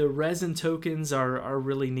 The resin tokens are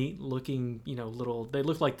really neat looking, they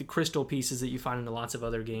look like the crystal pieces that you find in lots of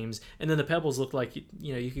other games. And then the pebbles look like,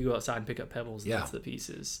 you could go outside and pick up pebbles. And that's the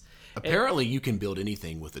pieces. Apparently, you can build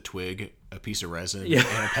anything with a twig, a piece of resin, and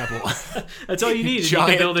a pebble. That's all you need. You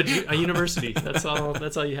can build a university. That's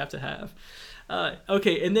all you have to have.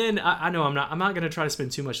 Okay, and then I know I'm not going to try to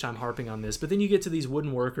spend too much time harping on this, but then you get to these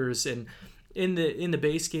wooden workers, and in the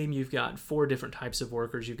base game, you've got 4 different types of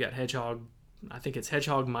workers. You've got hedgehog. I think it's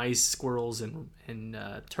hedgehog, mice, squirrels, and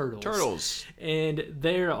turtles. And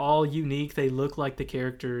they're all unique. They look like the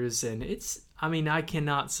characters, and I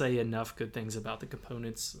cannot say enough good things about the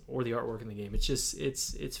components or the artwork in the game. It's just,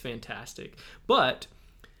 it's fantastic. But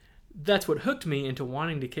that's what hooked me into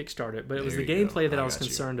wanting to kickstart it. But it was the gameplay that I was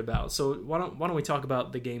concerned about. So why don't we talk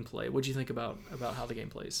about the gameplay? What do you think about how the game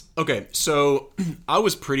plays? Okay, so I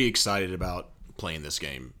was pretty excited about playing this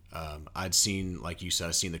game. I'd seen, like you said,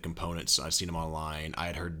 I'd seen the components. I'd seen them online. I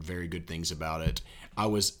had heard very good things about it. I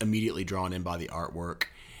was immediately drawn in by the artwork.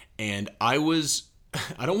 And I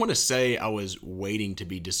don't want to say I was waiting to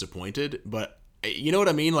be disappointed, but you know what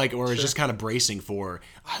I mean? Like, or just kind of bracing for,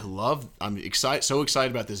 I'm excited, so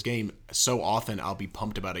excited about this game. So often I'll be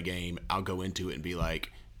pumped about a game. I'll go into it and be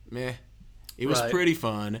like, meh, it was pretty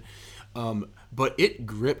fun. But it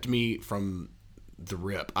gripped me from the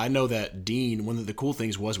rip. I know that Dean, one of the cool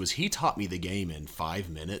things was he taught me the game in 5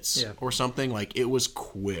 minutes or something. Like, it was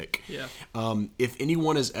quick. Yeah. If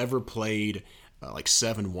anyone has ever played like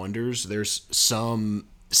Seven Wonders, there's some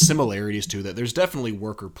similarities to that. There's definitely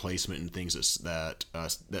worker placement and things that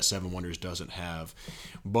Seven Wonders doesn't have,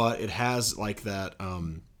 but it has like that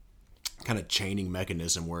kind of chaining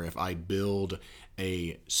mechanism where if I build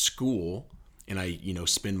a school and I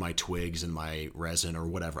spend my twigs and my resin or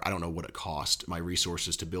whatever, I don't know what it cost, my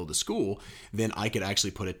resources to build a school, then I could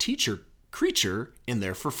actually put a creature in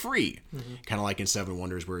there for free, kind of like in Seven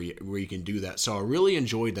Wonders where you can do that. So I really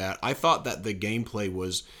enjoyed that. I thought that the gameplay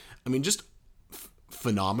was, just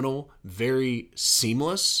phenomenal, very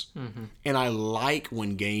seamless, and I like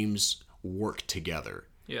when games work together.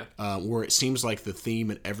 Yeah, where it seems like the theme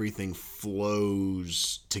and everything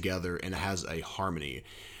flows together and has a harmony.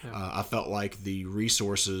 Yeah. I felt like the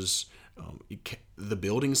resources, the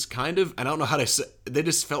buildings, kind of, I don't know how to say, they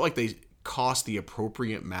just felt like they cost the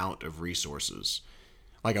appropriate amount of resources.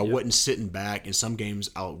 Like, I wasn't sitting back. In some games,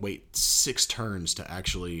 I'll wait 6 turns to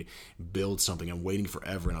actually build something. I'm waiting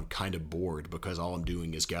forever, and I'm kind of bored because all I'm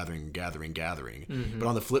doing is gathering. But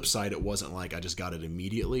on the flip side, it wasn't like I just got it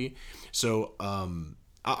immediately. So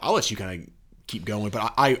I'll let you kind of keep going,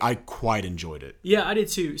 but I quite enjoyed it. Yeah, I did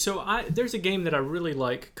too. So there's a game that I really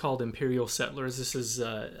like called Imperial Settlers. This is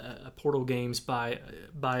a Portal Games by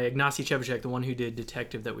Ignacy Trzewiczek, the one who did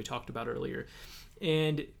Detective that we talked about earlier.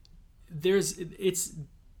 And it's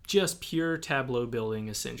just pure tableau building,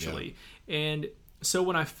 essentially. Yeah. And so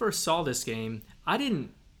when I first saw this game, I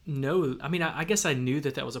didn't know. I guess I knew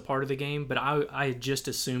that was a part of the game, but I just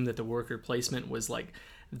assumed that the worker placement was like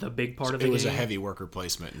the big part of the game. It was a heavy worker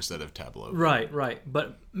placement instead of tableau. Right.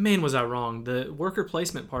 But man, was I wrong. The worker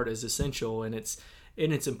placement part is essential, and it's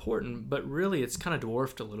important, but really it's kind of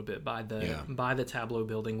dwarfed a little bit by the tableau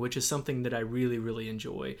building, which is something that I really, really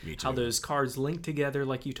enjoy. How those cards link together,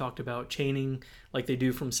 like you talked about, chaining like they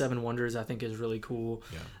do from Seven Wonders, I think is really cool.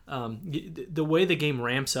 Yeah. The way the game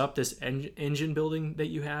ramps up this engine building that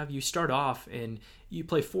you have, you start off and you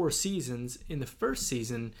play 4 seasons. In the first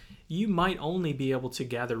season, you might only be able to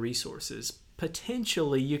gather resources.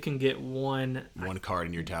 Potentially, you can get one card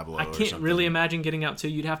in your tableau. I can't really imagine getting out 2.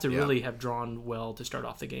 You'd have to really have drawn well to start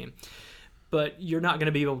off the game. But you're not going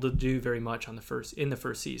to be able to do very much in the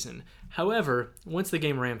first season. However, once the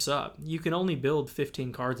game ramps up, you can only build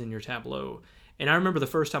 15 cards in your tableau. And I remember the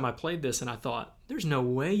first time I played this, and I thought, "There's no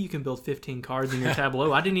way you can build 15 cards in your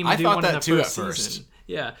tableau." I didn't even do one in the first season.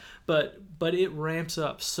 Yeah, but it ramps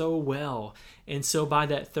up so well, and so by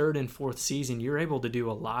that third and fourth season, you're able to do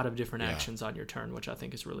a lot of different actions on your turn, which I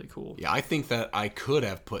think is really cool. Yeah, I think that I could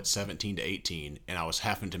have put 17 to 18, and I was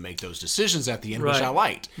having to make those decisions at the end, which Right. I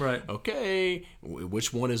liked. Right. Okay,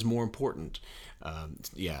 which one is more important?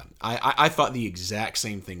 I thought the exact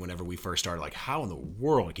same thing whenever we first started. Like, how in the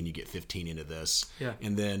world can you get 15 into this? Yeah.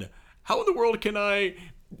 And then, how in the world can I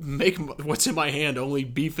make what's in my hand only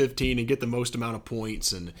be 15 and get the most amount of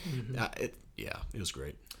points? And it was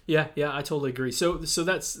great. Yeah, I totally agree. So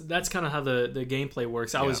that's kind of how the gameplay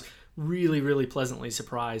works. I was really, really pleasantly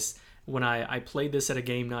surprised when I played this at a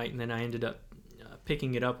game night, and then I ended up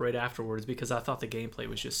picking it up right afterwards because I thought the gameplay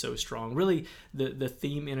was just so strong. Really, the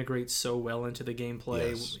theme integrates so well into the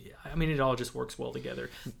gameplay. Yes. I mean, it all just works well together.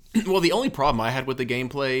 Well, the only problem I had with the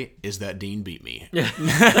gameplay is that Dean beat me. Yeah.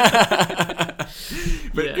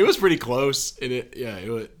 But it was pretty close.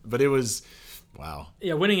 But it was wow.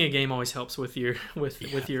 Yeah, winning a game always helps with your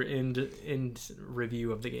your end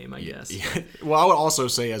review of the game, I guess. Yeah. Well, I would also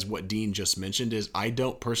say, as what Dean just mentioned, is I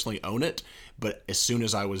don't personally own it, but as soon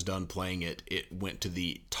as I was done playing it, it went to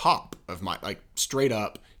the top of my, like, straight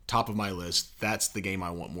up top of my list. That's the game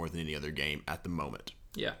I want more than any other game at the moment.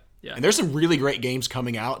 Yeah. And there's some really great games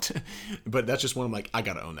coming out, but that's just one I'm like, I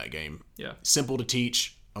gotta own that game. Yeah. Simple to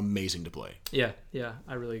teach, amazing to play. Yeah,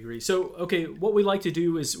 I really agree. So, okay, what we like to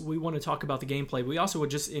do is we want to talk about the gameplay. We also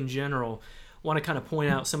would just, in general, want to kind of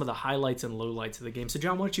point out some of the highlights and lowlights of the game. So,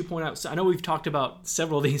 John, why don't you point out, so I know we've talked about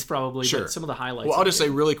several of these probably, Sure. but some of the highlights. Well, I'll of the just say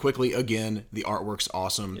game. really quickly, again, the artwork's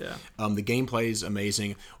awesome. Yeah. The gameplay's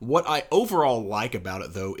amazing. What I overall like about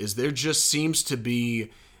it, though, is there just seems to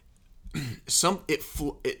be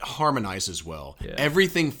it harmonizes well. Yeah.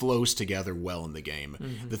 Everything flows together well in the game.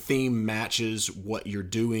 Mm-hmm. The theme matches what you're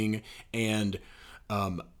doing, and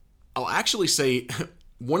I'll actually say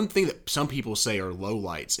one thing that some people say are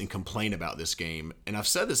lowlights and complain about this game, and I've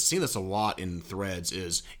seen this a lot in threads,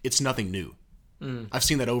 is it's nothing new. I've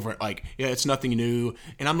seen that over, like, it's nothing new.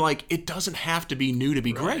 And I'm like, it doesn't have to be new to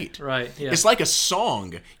be great. Right, yeah. It's like a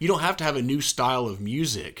song. You don't have to have a new style of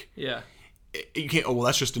music. Yeah, You can't, oh, well,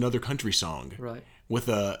 that's just another country song. Right. With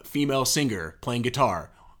a female singer playing guitar.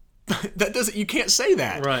 You can't say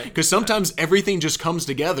that. Right. Because sometimes everything just comes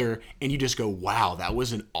together and you just go, wow, that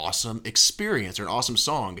was an awesome experience or an awesome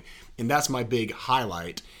song. And that's my big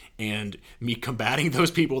highlight. And me combating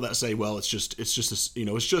those people that say, well, it's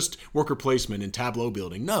just worker placement and tableau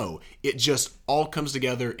building. No, it just all comes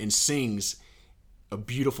together and sings a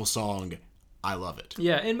beautiful song. I love it.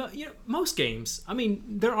 yeah, and most games. I mean,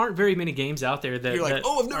 there aren't very many games out there that You're like, that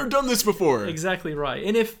oh, I've never done this before. Exactly right.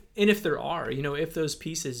 And if there are, if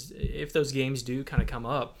those games do kind of come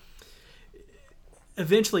up,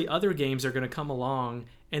 eventually other games are going to come along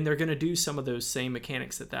and they're going to do some of those same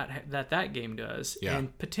mechanics that game does, Yeah.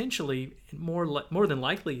 and potentially more than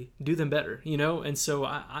likely do them better. And so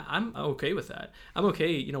I'm okay with that. I'm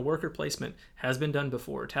okay. Worker placement has been done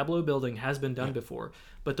before. Tableau building has been done before.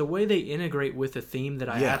 But the way they integrate with a theme that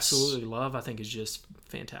I Yes. absolutely love, I think is just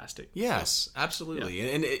fantastic. Yes, absolutely.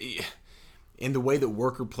 And the way that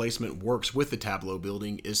worker placement works with the tableau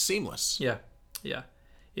building is seamless. Yeah.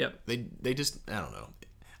 They just, I don't know.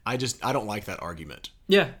 I don't like that argument.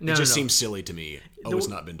 Yeah. No, It just no. seems silly to me. Oh, it's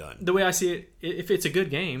not been done. The way I see it, if it's a good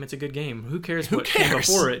game, it's a good game. Who cares what came cares?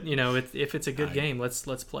 before it? If it's a good game, let's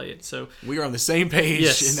play it. So We are on the same page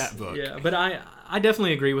yes, in that book. Yeah, but I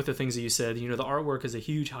definitely agree with the things that you said. The artwork is a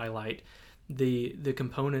huge highlight. The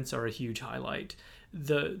components are a huge highlight.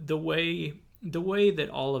 The way that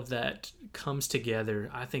all of that comes together,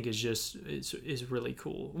 I think is really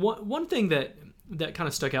cool. One thing that kind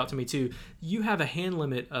of stuck out to me too, you have a hand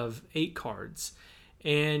limit of 8 cards,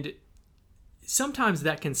 and sometimes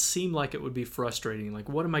that can seem like it would be frustrating. Like,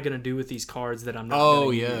 what am I going to do with these cards that I'm not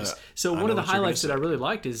going to use? So one of the highlights that I really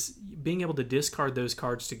liked is being able to discard those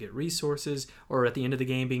cards to get resources, or at the end of the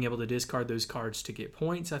game being able to discard those cards to get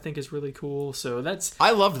points, I think is really cool. So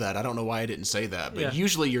I love that. I don't know why I didn't say that, but Yeah.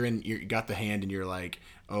 usually you got the hand and you're like,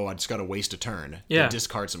 oh, I just got to waste a turn Yeah. to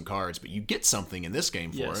discard some cards, but you get something in this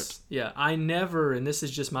game for it. Yeah, I never, and this is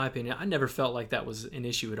just my opinion, I never felt like that was an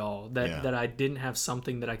issue at all. That I didn't have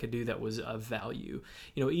something that I could do that was of value.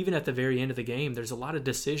 Even at the very end of the game, there's a lot of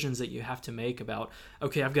decisions that you have to make about,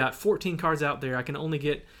 okay, I've got 14 cards out there. I can only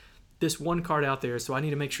get this one card out there, so I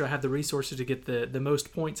need to make sure I have the resources to get the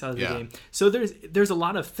most points out of the game. So there's a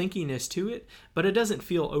lot of thinkiness to it, but it doesn't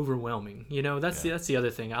feel overwhelming. That's the other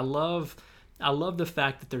thing. I love the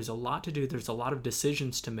fact that there's a lot to do. There's a lot of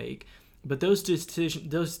decisions to make, But those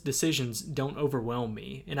decisions don't overwhelm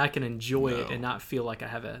me, and I can enjoy it and not feel like I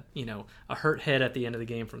have a hurt head at the end of the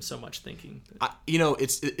game from so much thinking.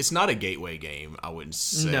 It's not a gateway game, I wouldn't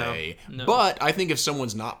say. No. But I think if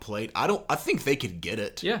someone's not played, I think they could get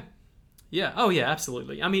it. Yeah. Yeah. Oh, yeah.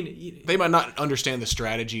 Absolutely. I mean, they might not understand the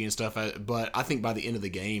strategy and stuff, but I think by the end of the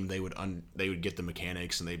game, they would get the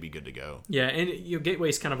mechanics and they'd be good to go. Yeah, and gateway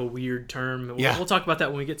is kind of a weird term. Yeah. We'll talk about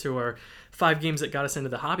that when we get to our 5 games that got us into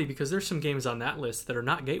the hobby, because there's some games on that list that are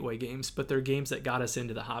not gateway games, but they're games that got us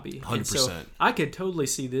into the hobby. 100%. And so I could totally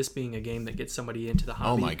see this being a game that gets somebody into the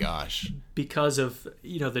hobby. Oh my gosh! Because of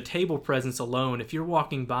the table presence alone. If you're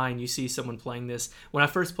walking by and you see someone playing this, when I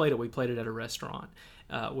first played it, we played it at a restaurant.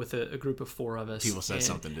 With a group of 4 of us. People said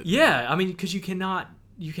something, didn't they? I mean, because you cannot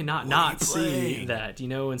not see playing? that,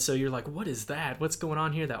 and so you're like, what is that? What's going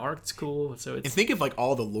on here? That art's cool. So and think of like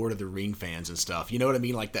all the Lord of the Ring fans and stuff. You know what I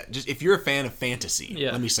mean? Like that. Just if you're a fan of fantasy,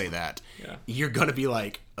 let me say that. Yeah. You're gonna be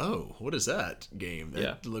like, oh, what is that game?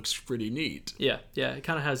 That looks pretty neat. Yeah. It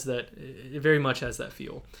kind of has that. It very much has that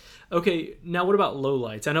feel. Okay, now what about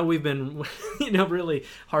lowlights? I know we've been, really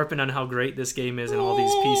harping on how great this game is and all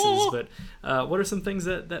these pieces, but what are some things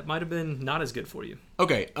that might have been not as good for you?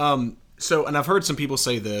 Okay, so, and I've heard some people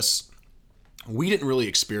say this, we didn't really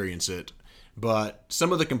experience it, but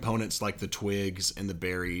some of the components like the twigs and the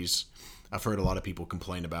berries, I've heard a lot of people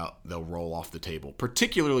complain about they'll roll off the table,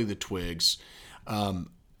 particularly the twigs. I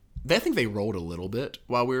think they rolled a little bit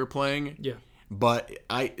while we were playing. Yeah. But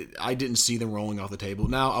I didn't see them rolling off the table.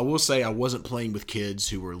 Now, I will say I wasn't playing with kids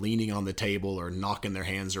who were leaning on the table or knocking their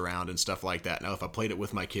hands around and stuff like that. Now, if I played it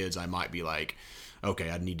with my kids, I might be like, okay,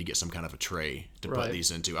 I'd need to get some kind of a tray to put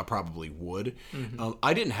these into. I probably would. Mm-hmm.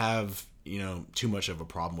 I didn't have, too much of a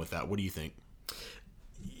problem with that. What do you think?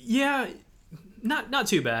 Yeah, not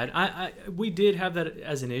too bad. We did have that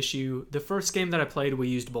as an issue. The first game that I played, we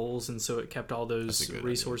used bowls, and so it kept all those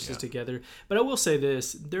resources together. But I will say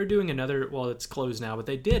this, they're doing another, well, it's closed now, but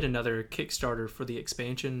they did another Kickstarter for the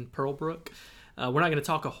expansion, Pearlbrook. We're not going to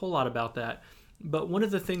talk a whole lot about that, but one of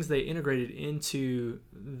the things they integrated into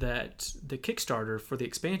the Kickstarter for the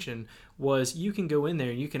expansion was you can go in there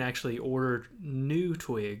and you can actually order new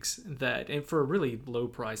twigs and for a really low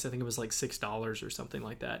price. I think it was like $6 or something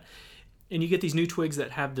like that. And you get these new twigs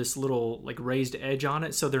that have this little like raised edge on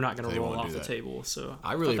it, so they're not going to roll off the table. So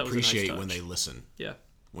I really appreciate when they listen. Yeah.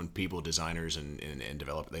 When people, designers and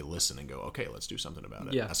develop, they listen and go, okay, let's do something about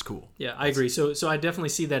it. Yeah. That's cool. Yeah, I agree. So I definitely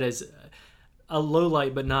see that as a low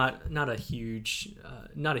light, but not a huge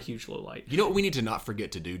low light. You know what we need to not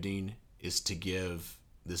forget to do, Dean, is to give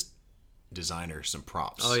this designer some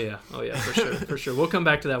props. Oh yeah, for sure. We'll come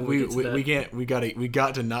back to that when we get to that. We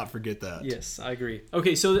got to not forget that. Yes, I agree.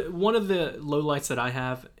 Okay, so one of the lowlights that I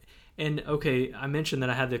have, and okay, I mentioned that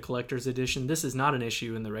I had the collector's edition. This is not an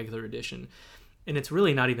issue in the regular edition, and it's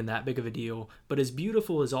really not even that big of a deal. But as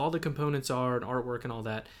beautiful as all the components are and artwork and all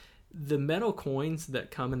that, the metal coins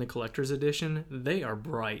that come in the collector's edition, they are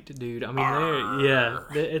bright, dude. I mean,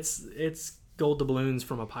 it's gold doubloons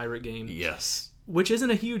from a pirate game. Yes. Which isn't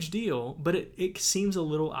a huge deal, but it seems a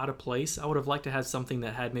little out of place. I would have liked to have something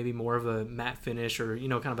that had maybe more of a matte finish or,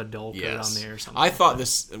 kind of a dull coat on there or something. I thought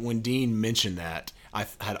this, when Dean mentioned that, I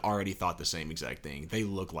had already thought the same exact thing. They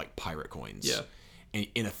look like pirate coins. Yeah.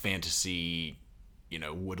 In a fantasy,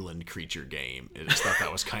 woodland creature game. I just thought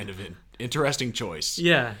that was kind of an interesting choice.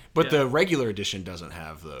 Yeah. But the regular edition doesn't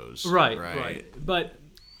have those. Right. But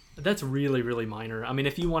that's really, really minor. I mean,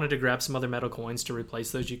 if you wanted to grab some other metal coins to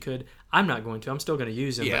replace those, you could. I'm not going to. I'm still going to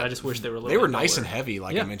use them, but I just wish they were a little bit They were nice lower. and heavy,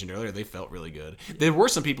 like I mentioned earlier. They felt really good. There were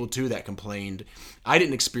some people, too, that complained. I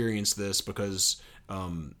didn't experience this because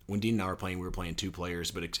when Dean and I were playing, we were playing 2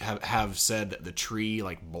 players, but have said that the tree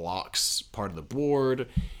blocks part of the board.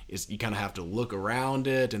 You kind of have to look around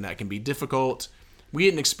it, and that can be difficult. We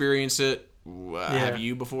didn't experience it. Have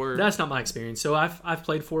you before? That's not my experience. So I've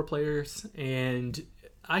played 4 players, and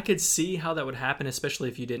I could see how that would happen, especially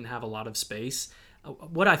if you didn't have a lot of space.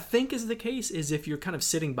 What I think is the case is if you're kind of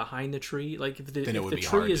sitting behind the tree, like if the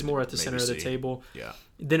tree is more at the center of the table,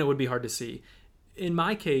 then it would be hard to see. In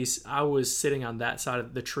my case, I was sitting on that side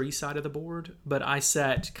of the tree side of the board, but I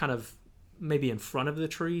sat kind of maybe in front of the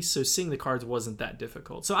tree, so seeing the cards wasn't that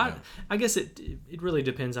difficult. So I guess it really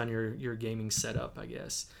depends on your gaming setup, I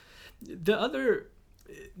guess.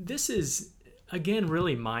 This is, again,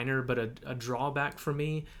 really minor, but a drawback for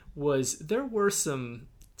me was there were some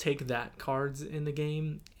take that cards in the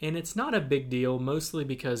game, and it's not a big deal, mostly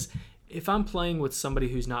because if I'm playing with somebody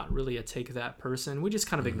who's not really a take that person, we just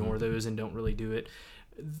kind of ignore those and don't really do it.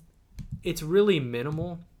 It's really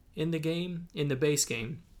minimal in the game, in the base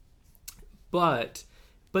game, but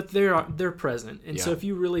but they're present. And so Yeah. if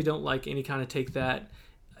you really don't like any kind of take that,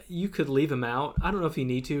 you could leave them out. I don't know if you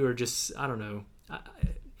need to, or just, I don't know.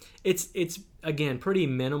 It's again pretty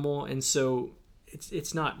minimal, and so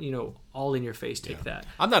it's not all in your face. Take that.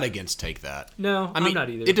 I'm not against take that. No, I mean, I'm not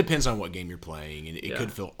either. it depends on what game you're playing, and it Yeah.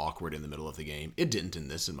 could feel awkward in the middle of the game. It didn't in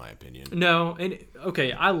this, in my opinion. No, and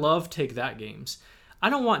okay, I love take that games. I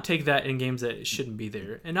don't want take that in games that shouldn't be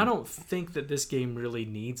there, and I don't think that this game really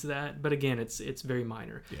needs that. But again, it's very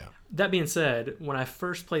minor. Yeah. That being said, when I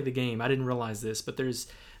first played the game, I didn't realize this, but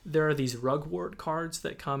there are these Rugwort cards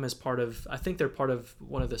that come as part of, I think they're part of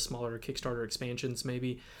one of the smaller Kickstarter expansions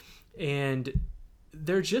maybe, and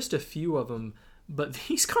there're just a few of them, but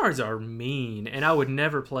these cards are mean, and I would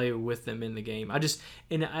never play with them in the game. I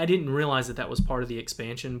didn't realize that was part of the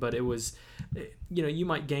expansion, but it was, you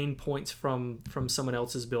might gain points from someone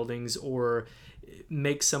else's buildings, or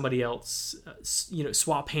make somebody else,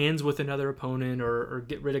 swap hands with another opponent, or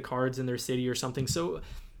get rid of cards in their city or something. So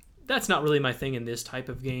that's not really my thing in this type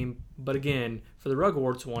of game. But again, for the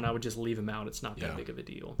Rugwarts one, I would just leave them out. It's not that big of a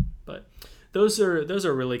deal. But those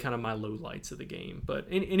are really kind of my lowlights of the game. But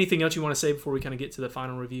anything else you want to say before we kind of get to the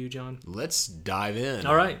final review, John? Let's dive in.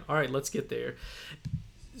 All right, let's get there.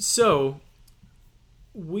 So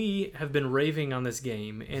we have been raving on this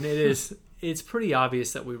game, and it's pretty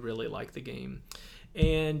obvious that we really like the game,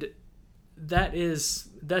 and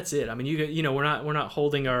that's it. I mean, we're not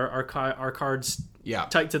holding our cards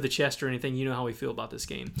tight to the chest or anything. You know how we feel about this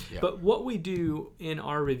game. Yeah. But what we do in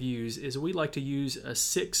our reviews is we like to use a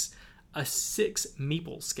six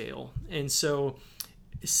meeple scale. And so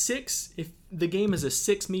 6, if the game is a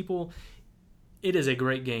 6 meeple, it is a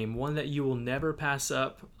great game, one that you will never pass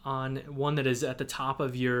up on, one that is at the top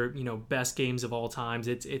of your best games of all times.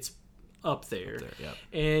 It's up there. Yeah.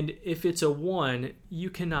 And if it's a 1,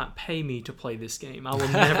 you cannot pay me to play this game. I will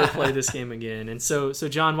never play this game again. And so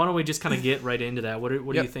John, why don't we just kind of get right into that? What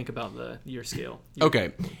do you think about your scale?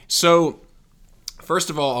 Okay, so first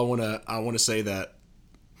of all, I want to say that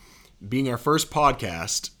being our first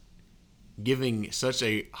podcast, giving such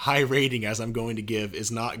a high rating as I'm going to give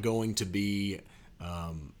is not going to be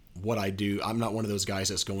what I do. I'm not one of those guys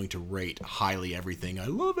that's going to rate highly everything. I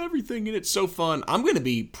love everything and it's so fun. I'm going to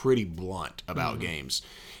be pretty blunt about games.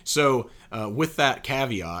 So with that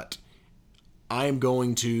caveat, I'm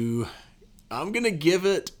going to give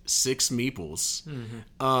it 6 meeples.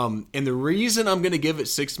 And the reason I'm going to give it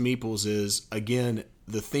 6 meeples is, again,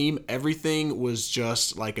 the theme, everything was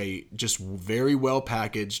just very well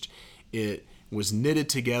packaged. It was knitted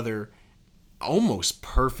together almost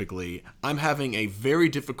perfectly. I'm having a very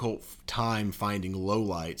difficult time finding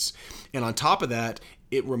lowlights. And on top of that,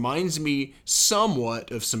 it reminds me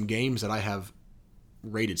somewhat of some games that I have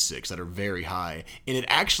rated 6 that are very high. And it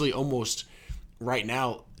actually almost, right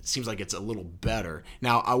now, seems like it's a little better.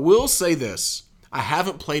 Now, I will say this. I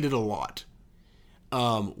haven't played it a lot.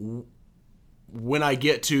 When I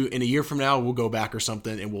get to, in a year from now, we'll go back or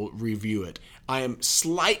something and we'll review it. I am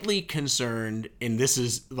slightly concerned, and this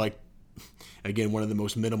is again, one of the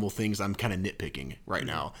most minimal things I'm kind of nitpicking right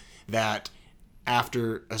now, that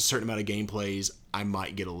after a certain amount of gameplays, I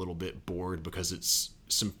might get a little bit bored because it's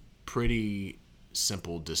some pretty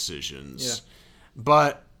simple decisions. Yeah.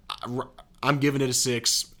 But I'm giving it a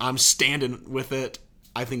 6. I'm standing with it.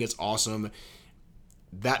 I think it's awesome.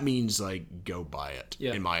 That means go buy it,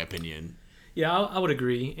 in my opinion. Yeah, I would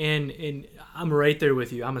agree, and I'm right there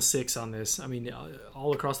with you. I'm a 6 on this. I mean,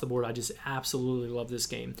 all across the board, I just absolutely love this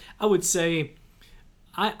game. I would say,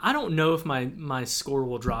 I don't know if my score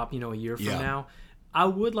will drop, a year from now. I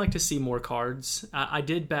would like to see more cards. I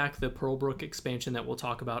did back the Pearlbrook expansion that we'll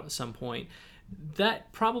talk about at some point.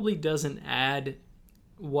 That probably doesn't add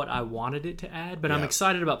what I wanted it to add, but I'm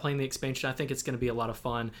excited about playing the expansion. I think it's going to be a lot of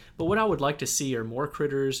fun. But what I would like to see are more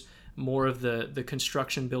critters, more of the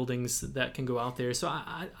construction buildings that can go out there. So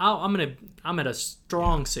I'm at a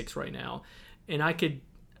strong 6 right now, and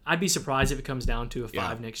I'd be surprised if it comes down to a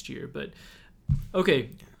 5 next year. But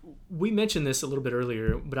okay, we mentioned this a little bit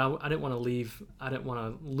earlier, but I didn't want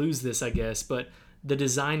to lose this, I guess. But the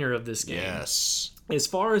designer of this game, yes, as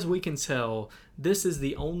far as we can tell, this is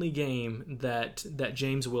the only game that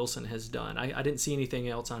James Wilson has done. I didn't see anything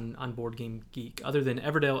else on Board Game Geek other than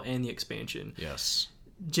Everdell and the expansion. Yes.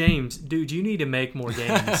 James, dude, you need to make more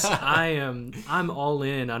games. I'm all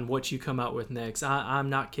in on what you come out with next.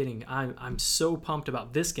 I'm not kidding. I'm so pumped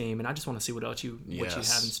about this game, and I just want to see what else you have in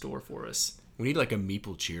store for us. We need a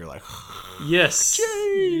meeple cheer, yes,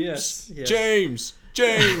 James, yes.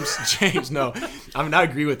 James. No, I mean I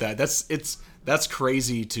agree with that. That's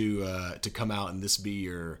crazy to come out and this be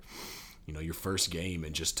your first game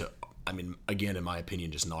and just to, I mean, again, in my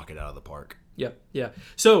opinion, just knock it out of the park. Yep, yeah.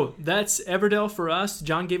 So that's Everdell for us.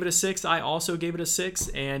 John gave it a 6. I also gave it a 6.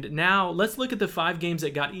 And now let's look at the 5 games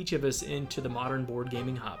that got each of us into the modern board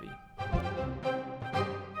gaming hobby.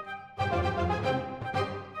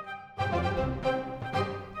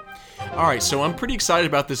 All right, so I'm pretty excited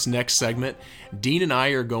about this next segment. Dean and I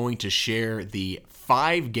are going to share the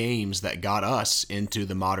 5 games that got us into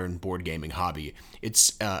the modern board gaming hobby.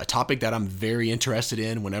 It's a topic that I'm very interested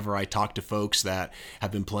in whenever I talk to folks that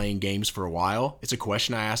have been playing games for a while. It's a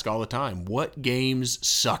question I ask all the time. What games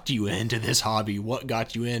sucked you into this hobby? What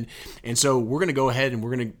got you in? And so we're going to go ahead and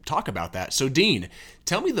we're going to talk about that. So Dean,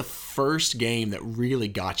 tell me the first game that really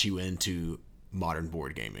got you into modern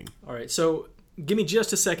board gaming. All right, so give me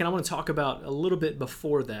just a second. I want to talk about a little bit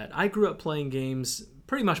before that. I grew up playing games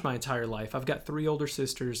pretty much my entire life. I've got 3 older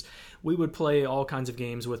sisters. We would play all kinds of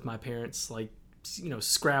games with my parents, like, you know,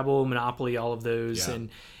 Scrabble, Monopoly, all of those. Yeah.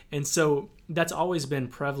 And so that's always been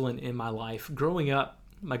prevalent in my life. Growing up,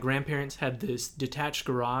 my grandparents had this detached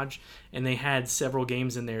garage, and they had several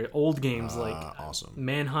games in there, old games like awesome.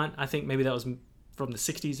 Manhunt. I think maybe that was from the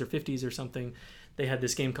 60s or 50s or something. They had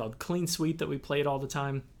this game called Clean Sweep that we played all the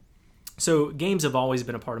time. So games have always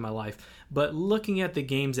been a part of my life, but looking at the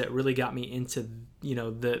games that really got me into, you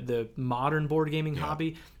know, the modern board gaming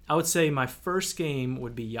hobby, I would say my first game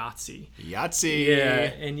would be Yahtzee. Yahtzee! Yeah,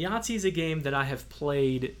 and Yahtzee is a game that I have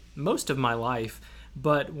played most of my life,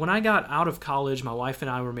 but when I got out of college, my wife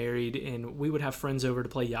and I were married, and we would have friends over to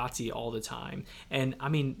play Yahtzee all the time. And I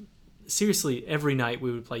mean, seriously, every night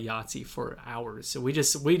we would play Yahtzee for hours. So we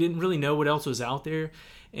didn't really know what else was out there.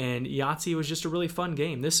 And Yahtzee was just a really fun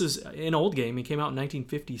game. This is an old game. It came out in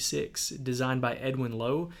 1956, designed by Edwin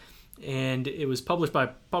Lowe. And it was published by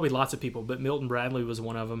probably lots of people, but Milton Bradley was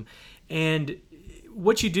one of them. And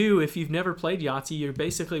what you do, if you've never played Yahtzee, you're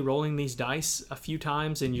basically rolling these dice a few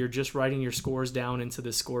times, and you're just writing your scores down into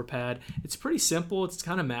the score pad. It's pretty simple. It's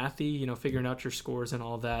kind of mathy, you know, figuring out your scores and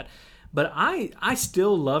all that. But I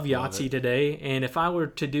still love Yahtzee today, and if I were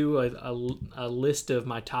to do a list of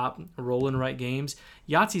my top roll and write games,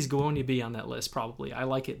 Yahtzee's going to be on that list probably. I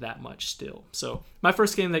like it that much still. So my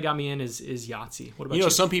first game that got me in is Yahtzee. What about you? You know,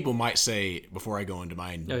 some people might say, before I go into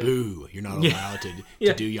mine, boo, you're not allowed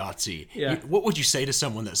to do Yahtzee. Yeah. What would you say to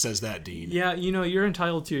someone that says that, Dean? Yeah, you know, you're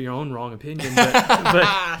entitled to your own wrong opinion,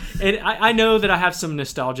 but and I know that I have some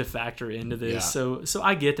nostalgia factor into this, so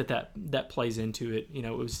I get that plays into it. You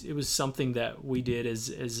know, it was something that we did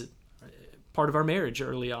as part of our marriage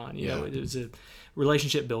early on. You know, it was a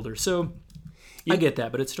relationship builder. So I get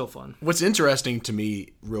that, but it's still fun. What's interesting to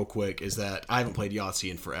me, real quick, is that I haven't played Yahtzee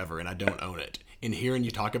in forever, and I don't own it. And hearing you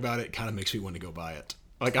talk about it kind of makes me want to go buy it.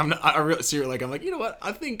 Like I'm like, you know what?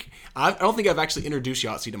 I don't think I've actually introduced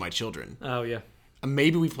Yahtzee to my children. Oh yeah.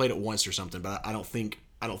 Maybe we played it once or something, but I don't think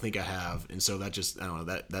I have. And so that just, I don't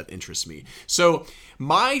know, that interests me. So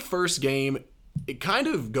my first game, it kind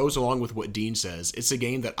of goes along with what Dean says. It's a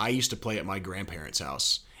game that I used to play at my grandparents'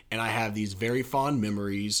 house. And I have these very fond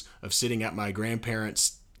memories of sitting at my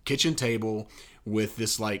grandparents' kitchen table with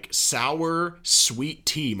this like sour sweet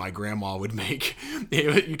tea my grandma would make.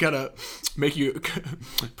 You kind of make you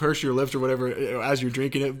purse your lips or whatever as you're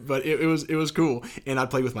drinking it, but it was cool. And I'd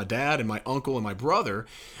play with my dad and my uncle and my brother.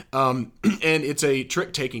 And it's a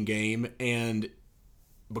trick-taking game, and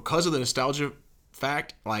because of the nostalgia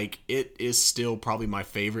fact, like, it is still probably my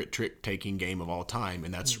favorite trick-taking game of all time,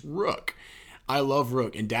 and that's Rook. I love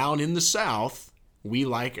Rook, and down in the South, we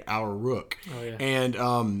like our Rook. Oh, yeah.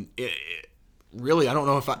 And really, I don't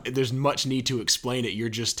know if there's much need to explain it. You're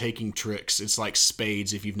just taking tricks. It's like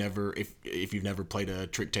spades. If you've never played a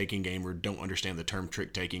trick taking game or don't understand the term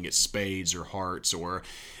trick taking, it's spades or hearts, or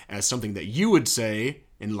as something that you would say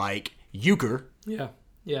in like euchre.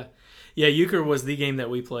 Yeah, euchre was the game that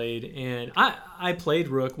we played, and I played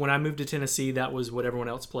Rook. When I moved to Tennessee, that was what everyone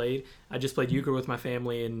else played. I just played euchre with my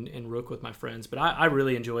family and Rook with my friends, but I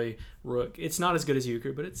really enjoy Rook. It's not as good as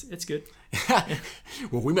euchre, but it's good.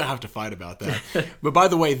 Well, we might have to fight about that. But by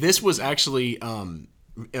the way, this was actually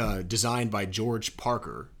designed by George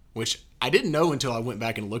Parker, which I didn't know until I went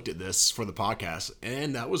back and looked at this for the podcast,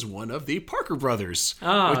 and that was one of the Parker brothers,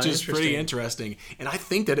 which is pretty interesting. And I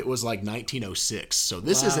think that it was like 1906, so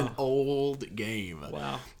this is an old game.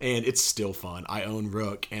 Wow. And it's still fun. I own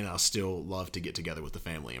Rook, and I'll still love to get together with the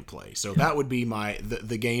family and play. So that would be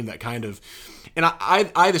the game that kind of, and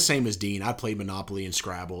I the same as Dean, I played Monopoly and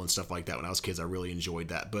Scrabble and stuff like that when I was kids. I really enjoyed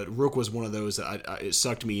that, but Rook was one of those that it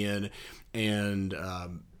sucked me in, and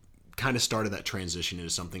kind of started that transition into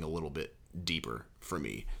something a little bit deeper for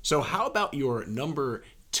me. So how about your number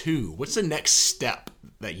 2? What's the next step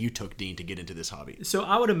that you took, Dean, to get into this hobby? So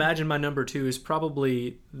I would imagine my number 2 is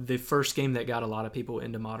probably the first game that got a lot of people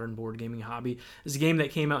into modern board gaming hobby. It's a game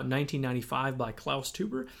that came out in 1995 by Klaus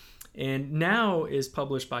Tuber, and now is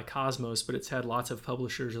published by Cosmos, but it's had lots of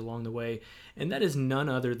publishers along the way. And that is none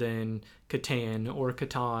other than Catan or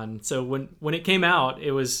Catan. So when it came out,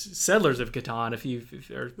 it was Settlers of Catan,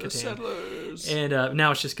 or Catan. The Settlers. And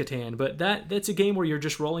now it's just Catan. But that's a game where you're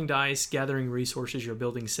just rolling dice, gathering resources, you're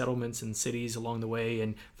building settlements and cities along the way,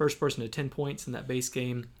 and first person to 10 points in that base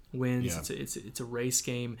game wins. Yeah. It's a race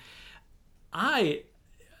game. I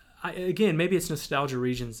again, maybe it's nostalgia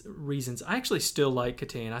reasons. I actually still like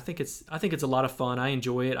Catan. I think it's a lot of fun. I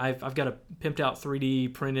enjoy it. I've got a pimped out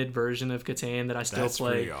 3D printed version of Catan that I still play. That's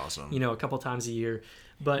pretty awesome. A couple times a year.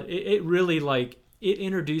 But it really it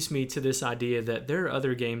introduced me to this idea that there are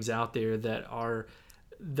other games out there that are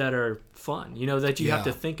fun. That you have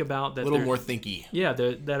to think about. That a little more thinky. Yeah,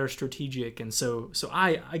 that are strategic. And so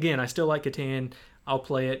I still like Catan. I'll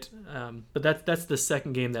play it, but that's the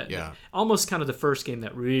second game that almost kind of the first game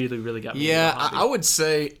that really, really got me. Yeah, I would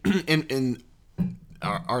say in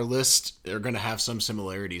our list are going to have some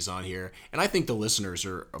similarities on here, and I think the listeners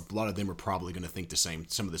a lot of them are probably going to think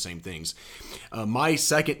some of the same things. My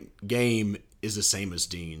second game is the same as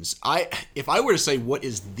Dean's. If I were to say what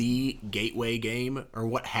is the gateway game, or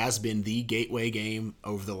what has been the gateway game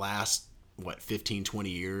over the last 15, 20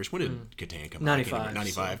 years. When did Catan come out?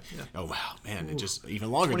 95. So, yeah. Oh, wow, man. It just even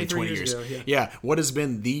longer than 20 years. Ago, yeah. What has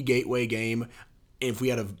been the gateway game? If we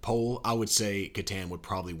had a poll, I would say Catan would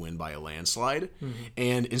probably win by a landslide.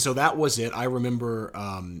 Mm-hmm. And so that was it. I remember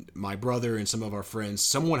my brother and some of our friends,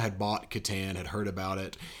 someone had bought Catan, had heard about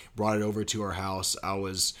it, brought it over to our house. I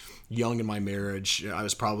was young in my marriage. I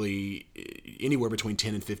was probably anywhere between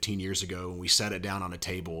 10 and 15 years ago, and we sat it down on a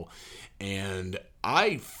table, and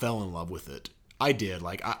I fell in love with it. I did.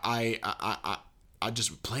 Like I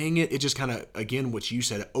just playing it. It just kind of, again, what you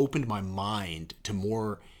said, it opened my mind to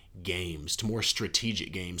more games, to more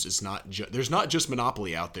strategic games. It's not there's not just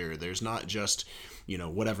Monopoly out there. There's not just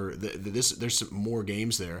whatever. There's some more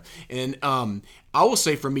games there. And I will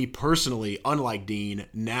say for me personally, unlike Dean,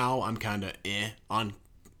 now I'm kind of on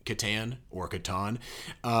Catan or Catan.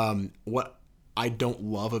 What I don't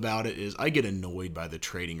love about it is I get annoyed by the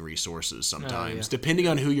trading resources sometimes. Depending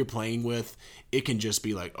on who you're playing with, it can just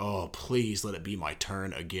be like, oh, please let it be my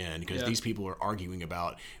turn again, because these people are arguing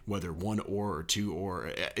about whether 1 or 2 or.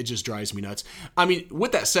 It just drives me nuts. I mean,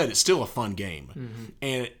 with that said, it's still a fun game. Mm-hmm.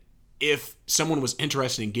 And if someone was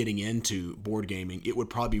interested in getting into board gaming, it would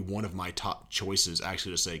probably be one of my top choices,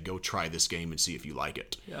 actually, to say, go try this game and see if you like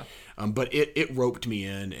it. Yeah. But it roped me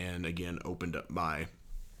in and, again, opened up my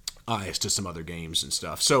eyes to some other games and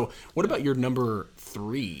stuff. So what about your number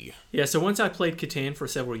 3? Yeah, so once I played Catan for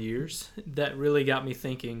several years, that really got me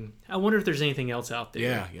thinking, I wonder if there's anything else out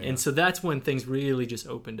there. Yeah. And so that's when things really just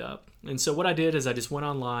opened up. And so what I did is I just went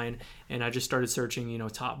online and I just started searching,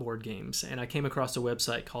 top board games. And I came across a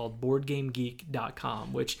website called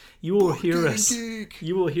BoardGameGeek.com, which you will hear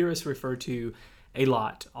us refer to a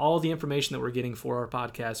lot. All the information that we're getting for our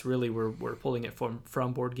podcast, really, we're pulling it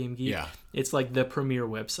from Board Game Geek. Yeah. It's like the premier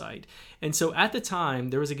website. And so at the time,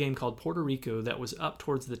 there was a game called Puerto Rico that was up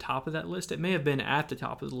towards the top of that list. It may have been at the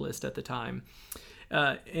top of the list at the time.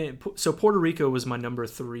 So Puerto Rico was my number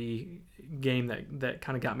 3 game that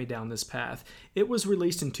kind of got me down this path. It was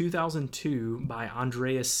released in 2002 by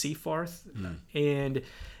Andreas Seafarth, and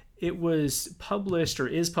it was published, or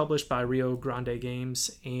is published, by Rio Grande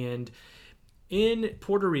Games. And in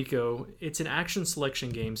Puerto Rico, it's an action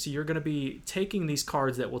selection game. So you're going to be taking these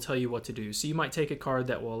cards that will tell you what to do. So you might take a card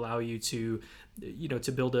that will allow you to,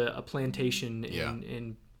 to build a plantation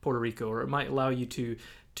in Puerto Rico, or it might allow you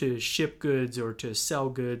to ship goods or to sell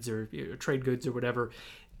goods or trade goods or whatever.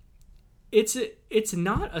 It's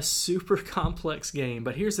not a super complex game,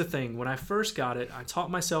 but here's the thing. When I first got it, I taught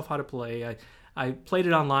myself how to play. I played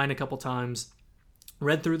it online a couple times,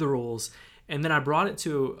 read through the rules, and then I brought it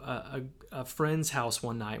to a friend's house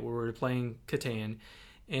one night where we were playing Catan,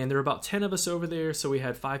 and there were about 10 of us over there, so we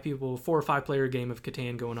had 5 people, 4 or 5 player game of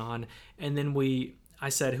Catan going on, and then I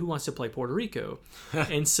said, who wants to play Puerto Rico?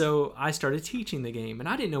 And so I started teaching the game, and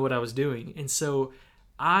I didn't know what I was doing, and so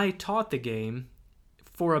I taught the game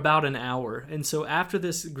for about an hour. And so after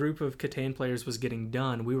this group of Catan players was getting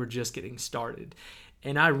done, we were just getting started.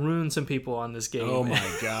 And I ruined some people on this game. Oh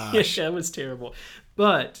my gosh. Yeah, it was terrible.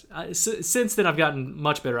 But since then, I've gotten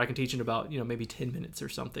much better. I can teach in about, maybe 10 minutes or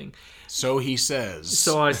something. So he says.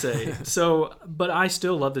 So I say. But I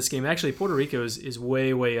still love this game. Actually, Puerto Rico is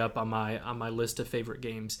way, way up on my list of favorite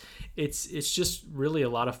games. It's just really a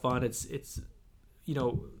lot of fun. It's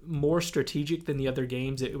more strategic than the other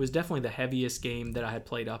games. It was definitely the heaviest game that I had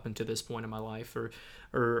played up until this point in my life,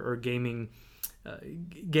 or gaming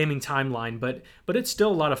timeline, but it's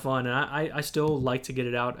still a lot of fun, and I still like to get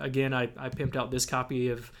it out. Again, I pimped out this copy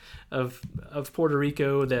of Puerto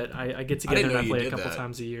Rico that I get together and I play a couple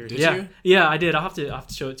times a year. Did you? Yeah, I did. I'll have to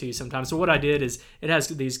show it to you sometime. So what I did is, it has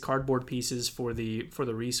these cardboard pieces for the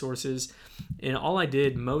resources, and all I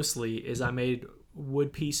did mostly is I made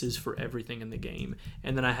wood pieces for everything in the game,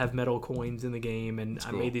 and then I have metal coins in the game, and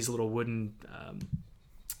I made these little wooden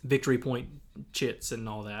victory point chits and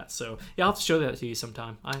all that. So yeah, I'll have to show that to you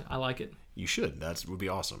sometime. I like it. You should. That would be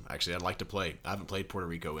awesome. Actually, I'd like to play. I haven't played Puerto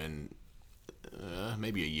Rico in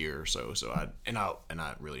maybe a year or so. So I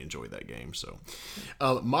really enjoyed that game. So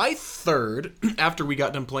my third, after we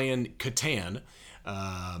got done playing Catan,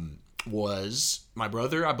 was my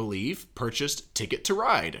brother, I believe, purchased Ticket to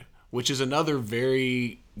Ride, which is another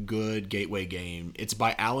very good gateway game. It's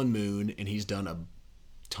by Alan Moon, and he's done a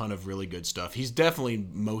ton of really good stuff. He's definitely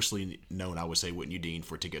mostly known, I would say, wouldn't you, Dean,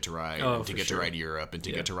 for Ticket to Ride, and Ticket to Ride Europe, and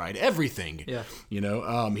Ticket to Ride everything. Yeah.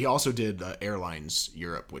 He also did Airlines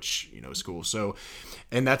Europe, which is cool. So,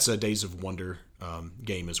 and that's a Days of Wonder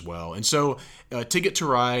game as well. And so, Ticket to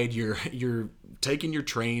Ride, you're taking your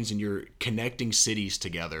trains and you're connecting cities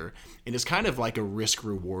together, and it's kind of like a risk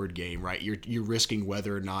reward game, right? You're risking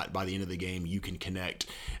whether or not by the end of the game you can connect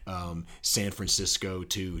San Francisco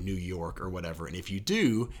to New York or whatever. And if you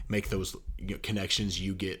do make those connections,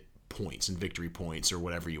 you get points and victory points, or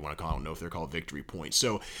whatever you want to call it. I don't know if they're called victory points.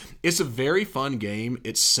 So it's a very fun game.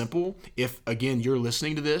 It's simple. If, again, you're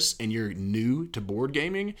listening to this and you're new to board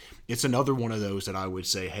gaming, it's another one of those that I would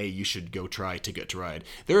say, hey, you should go try Ticket to Ride.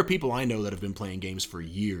 There are people I know that have been playing games for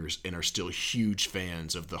years and are still huge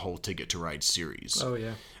fans of the whole Ticket to Ride series. Oh,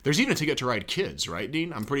 yeah. There's even a Ticket to Ride Kids, right,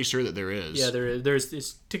 Dean? I'm pretty sure that there is. Yeah, there is.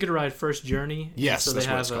 It's Ticket to Ride First Journey. Yes, so that's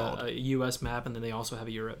they what have it's called. a U.S. map, and then they also have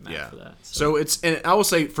a Europe map for that. So and I will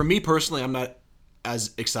say, for me personally, I'm not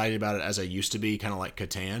as excited about it as I used to be, kind of like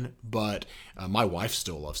Catan, but my wife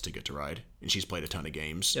still loves Ticket to Ride, and she's played a ton of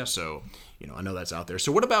games. Yeah. So, I know that's out there.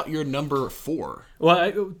 So what about your number 4?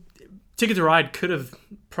 Well, Ticket to Ride could have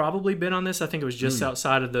probably been on this. I think it was just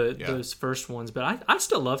outside of those first ones, but I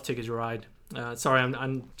still love Ticket to Ride. Sorry,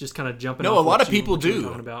 I'm just kind of jumping. No, off a lot of what you people were do.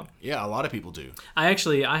 talking about. Yeah, a lot of people do. I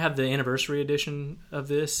have the anniversary edition of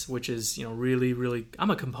this, which is really, really.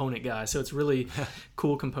 I'm a component guy, so it's really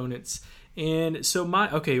cool components. And so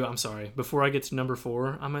I'm sorry. Before I get to number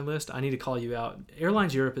 4 on my list, I need to call you out.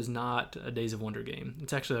 Airlines Europe is not a Days of Wonder game.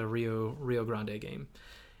 It's actually a Rio Grande game.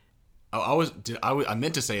 Oh, I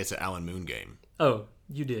meant to say it's an Alan Moon game. Oh,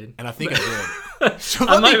 you did. And I think I did. So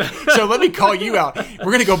let me call you out. We're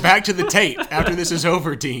going to go back to the tape after this is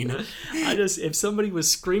over, Dean. If somebody was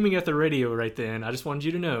screaming at the radio right then, I just wanted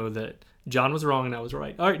you to know that John was wrong and I was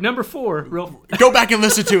right. All right, number 4. Go back and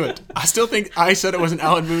listen to it. I still think I said it was an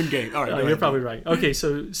Alan Moon game. All right, you're probably right. Okay,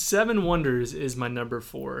 so Seven Wonders is my number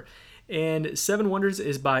 4. And Seven Wonders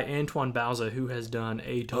is by Antoine Bauza, who has done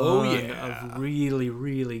a ton of really,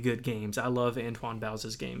 really good games. I love Antoine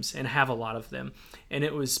Bauza's games and have a lot of them. And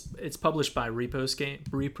it's published by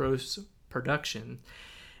Repos Production.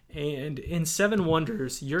 And in Seven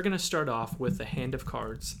Wonders, you're going to start off with a hand of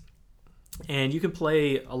cards. And you can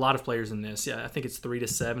play a lot of players in this. Yeah, I think it's 3 to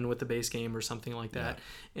 7 with the base game or something like that.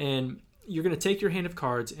 Yeah. And you're going to take your hand of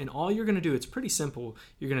cards, and all you're going to do, it's pretty simple.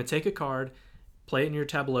 You're going to take a card, play it in your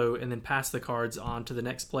tableau, and then pass the cards on to the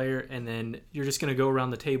next player, and then you're just going to go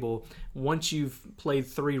around the table. Once you've played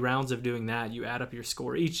 3 rounds of doing that, you add up your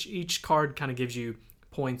score. Each card kind of gives you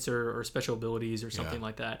points or special abilities or something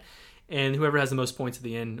like that. And whoever has the most points at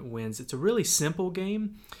the end wins. It's a really simple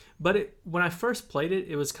game, but when I first played it,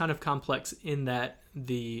 it was kind of complex in that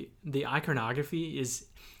the iconography is...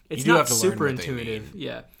 It's not super intuitive.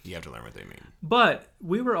 Yeah. You have to learn what they mean. But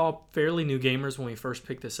we were all fairly new gamers when we first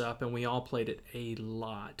picked this up, and we all played it a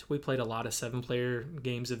lot. We played a lot of 7-player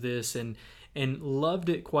games of this and loved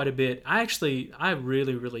it quite a bit. I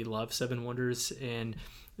really, really love Seven Wonders. And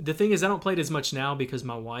the thing is, I don't play it as much now because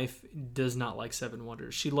my wife does not like Seven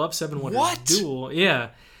Wonders. She loves Seven Wonders Duel. Yeah.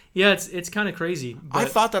 Yeah, it's kind of crazy. But I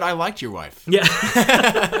thought that I liked your wife. Yeah,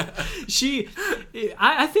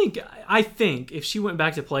 I think if she went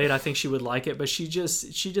back to play it, I think she would like it. But she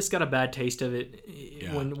just got a bad taste of it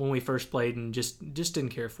when we first played and just didn't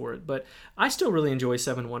care for it. But I still really enjoy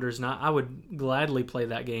Seven Wonders, and I would gladly play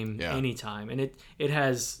that game anytime. And it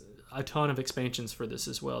has a ton of expansions for this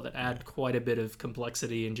as well that add quite a bit of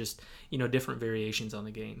complexity and just different variations on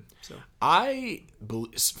the game. So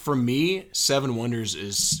for me, Seven Wonders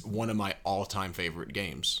is one of my all-time favorite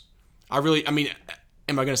games. Am I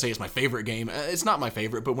going to say it's my favorite game? It's not my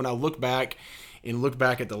favorite, but when I look back, and look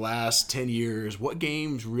back at the last 10 years, what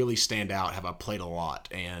games really stand out have I played a lot?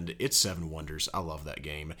 And it's Seven Wonders. I love that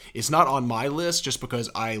game. It's not on my list just because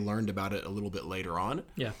I learned about it a little bit later on.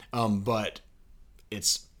 Yeah. But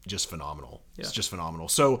it's just phenomenal. Yeah. It's just phenomenal.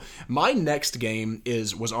 So my next game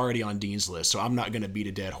was already on Dean's list, so I'm not going to beat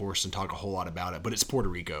a dead horse and talk a whole lot about it, but it's Puerto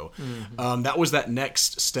Rico. Mm-hmm. That was that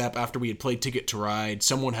next step after we had played Ticket to Ride.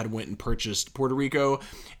 Someone had went and purchased Puerto Rico,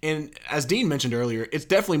 and as Dean mentioned earlier, it's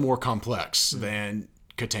definitely more complex than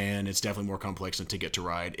Catan. It's definitely more complex than Ticket to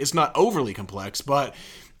Ride. It's not overly complex, but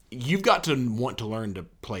you've got to want to learn to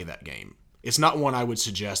play that game. It's not one I would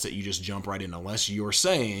suggest that you just jump right in unless you're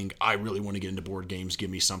saying, I really want to get into board games, give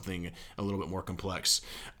me something a little bit more complex.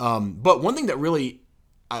 But one thing that really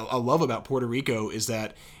I love about Puerto Rico is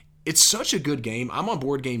that it's such a good game. I'm on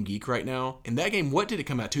Board Game Geek right now, and that game, what did it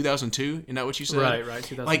come out, 2002? Isn't that what you said? Right,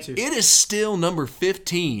 2002. Like, it is still number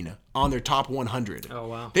 15 on their top 100. Oh,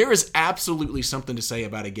 wow. There is absolutely something to say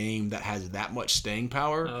about a game that has that much staying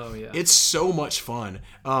power. Oh, yeah. It's so much fun.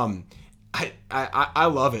 I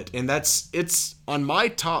love it, and it's on my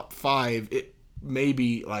top 5. It may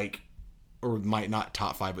be like, or might not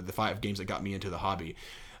top 5, but the 5 games that got me into the hobby.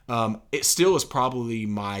 It still is probably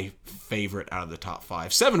my favorite out of the top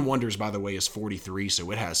 5. Seven Wonders, by the way, is 43,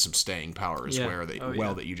 so it has some staying power as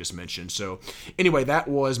well that you just mentioned. So anyway, that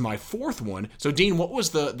was my 4th one. So Dean, what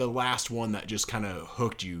was the last one that just kind of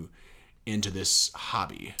hooked you into this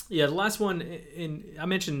hobby? Yeah, the last one I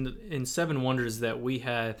mentioned in Seven Wonders that we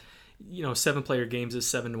had 7-player games as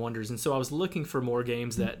Seven Wonders, and so I was looking for more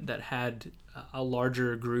games that had a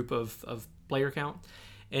larger group of player count,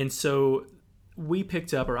 and so I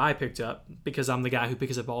picked up, because I'm the guy who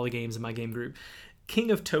picks up all the games in my game group, King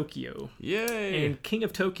of Tokyo. Yay! And King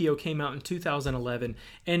of Tokyo came out in 2011,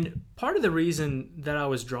 and part of the reason that I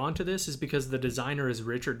was drawn to this is because the designer is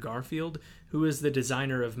Richard Garfield, who is the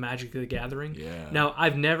designer of Magic the Gathering. Yeah. Now,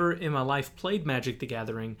 I've never in my life played Magic the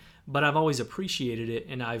Gathering, but I've always appreciated it,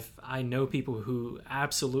 and I know people who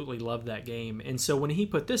absolutely love that game. And so when he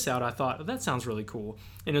put this out, I thought, that sounds really cool.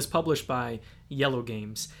 And it was published by Yellow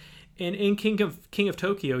Games. And in King of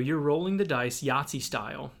Tokyo, you're rolling the dice Yahtzee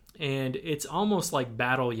style. And it's almost like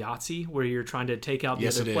Battle Yahtzee, where you're trying to take out the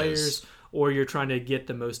other players, or you're trying to get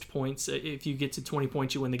the most points. If you get to 20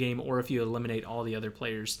 points, you win the game, or if you eliminate all the other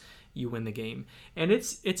players, you win the game. And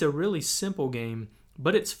it's a really simple game,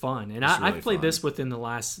 but it's fun. And I've played this within the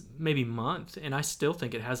last maybe month, and I still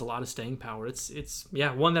think it has a lot of staying power. It's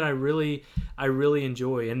one that I really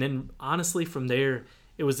enjoy. And then honestly, from there,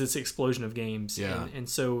 it was this explosion of games. Yeah. And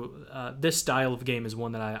so this style of game is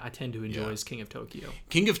one that I tend to enjoy is King of Tokyo.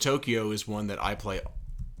 King of Tokyo is one that I play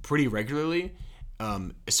pretty regularly,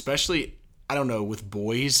 especially, I don't know, with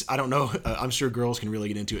boys. I don't know. I'm sure girls can really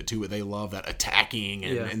get into it too, but they love that attacking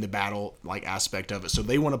and the battle like aspect of it. So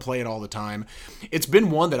they want to play it all the time. It's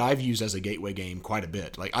been one that I've used as a gateway game quite a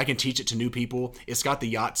bit. Like, I can teach it to new people. It's got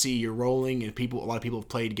the Yahtzee, you're rolling, and a lot of people have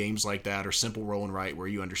played games like that, or simple roll and write, where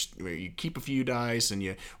you keep a few dice and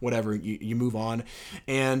you move on.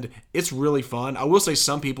 And it's really fun. I will say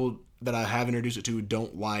some people that I have introduced it to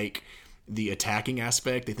don't like the attacking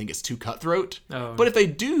aspect. They think it's too cutthroat. Oh. But if they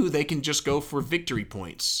do, they can just go for victory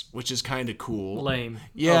points, which is kind of cool. Lame.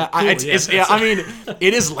 Yeah, cool. I mean,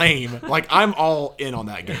 it is lame. Like, I'm all in on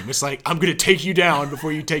that game. It's like, I'm going to take you down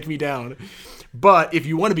before you take me down. But if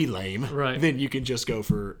you want to be lame, then you can just go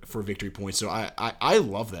for victory points. So I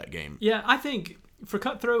love that game. Yeah, I think for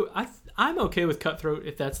Cutthroat, I'm okay with Cutthroat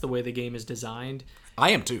if that's the way the game is designed.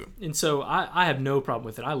 I am too. And so I have no problem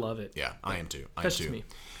with it. I love it. Yeah, I am too. Touches me.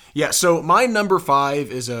 Yeah, so my number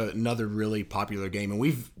 5 is another really popular game, and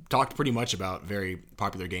we've talked pretty much about very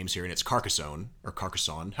popular games here, and it's Carcassonne, or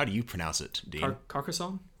Carcassonne. How do you pronounce it, Dean?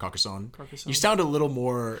 Carcassonne? Carcassonne. You sound a little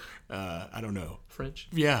more, I don't know. French?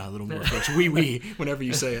 Yeah, a little more French. Oui, whenever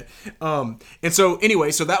you say it. And so,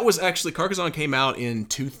 anyway, that was actually, Carcassonne came out in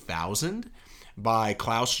 2000 by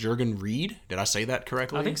Klaus Jürgen Ried. Did I say that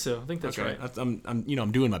correctly? I think so. I think that's right.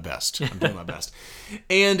 I'm doing my best.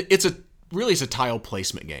 And it's a tile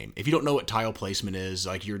placement game. If you don't know what tile placement is,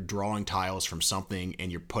 like, you're drawing tiles from something and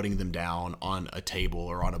you're putting them down on a table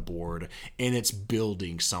or on a board, and it's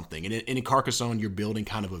building something. And in Carcassonne, you're building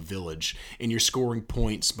kind of a village, and you're scoring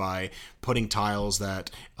points by putting tiles that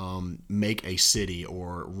make a city,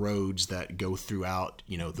 or roads that go throughout,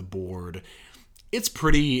 the board. It's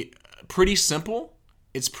pretty simple.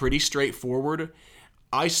 It's pretty straightforward.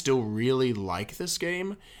 I still really like this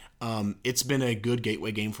game. It's been a good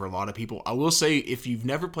gateway game for a lot of people. I will say, if you've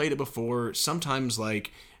never played it before, sometimes,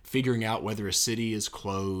 like, figuring out whether a city is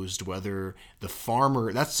closed, whether the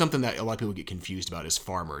farmer, that's something that a lot of people get confused about, is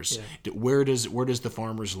farmers. Yeah. Where does the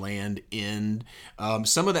farmer's land end?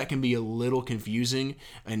 Some of that can be a little confusing.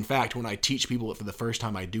 In fact, when I teach people for the first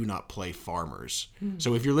time, I do not play farmers.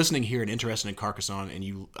 So if you're listening here and interested in Carcassonne,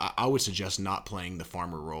 and I would suggest not playing the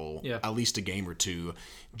farmer role, at least a game or two.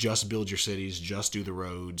 Just build your cities, just do the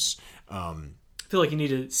roads. I feel like you need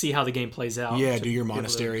to see how the game plays out. Yeah, do your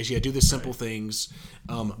monasteries. Do the simple things.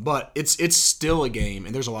 But it's still a game,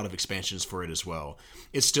 and there's a lot of expansions for it as well.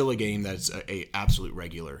 It's still a game that's a absolute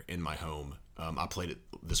regular in my home. I played it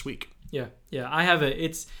this week. Yeah. I have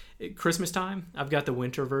it's Christmas time. I've got the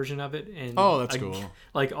winter version of it, and that's cool.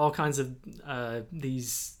 Like all kinds of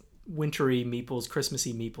these wintry meeples,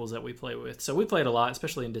 Christmassy meeples that we play with. So we played a lot,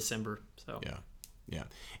 especially in December. So yeah,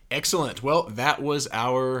 excellent. Well, that was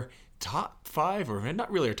our top 5, or not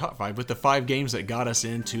really our top 5, but the 5 games that got us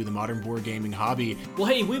into the modern board gaming hobby. Well,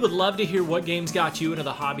 hey, we would love to hear what games got you into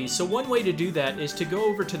the hobby. So one way to do that is to go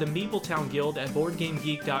over to the Meepletown Guild at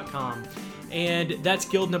BoardGameGeek.com. And that's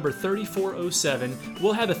guild number 3407.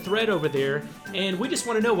 We'll have a thread over there, and we just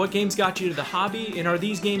want to know what games got you to the hobby, and are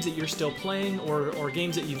these games that you're still playing, or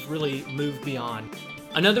games that you've really moved beyond.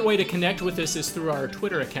 Another way to connect with us is through our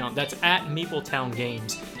Twitter account. That's at Meepletown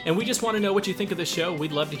Games. And we just want to know what you think of the show.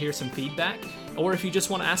 We'd love to hear some feedback. Or if you just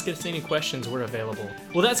want to ask us any questions, we're available.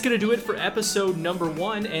 Well, that's going to do it for episode number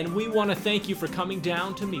 1, and we want to thank you for coming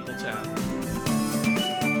down to Meepletown.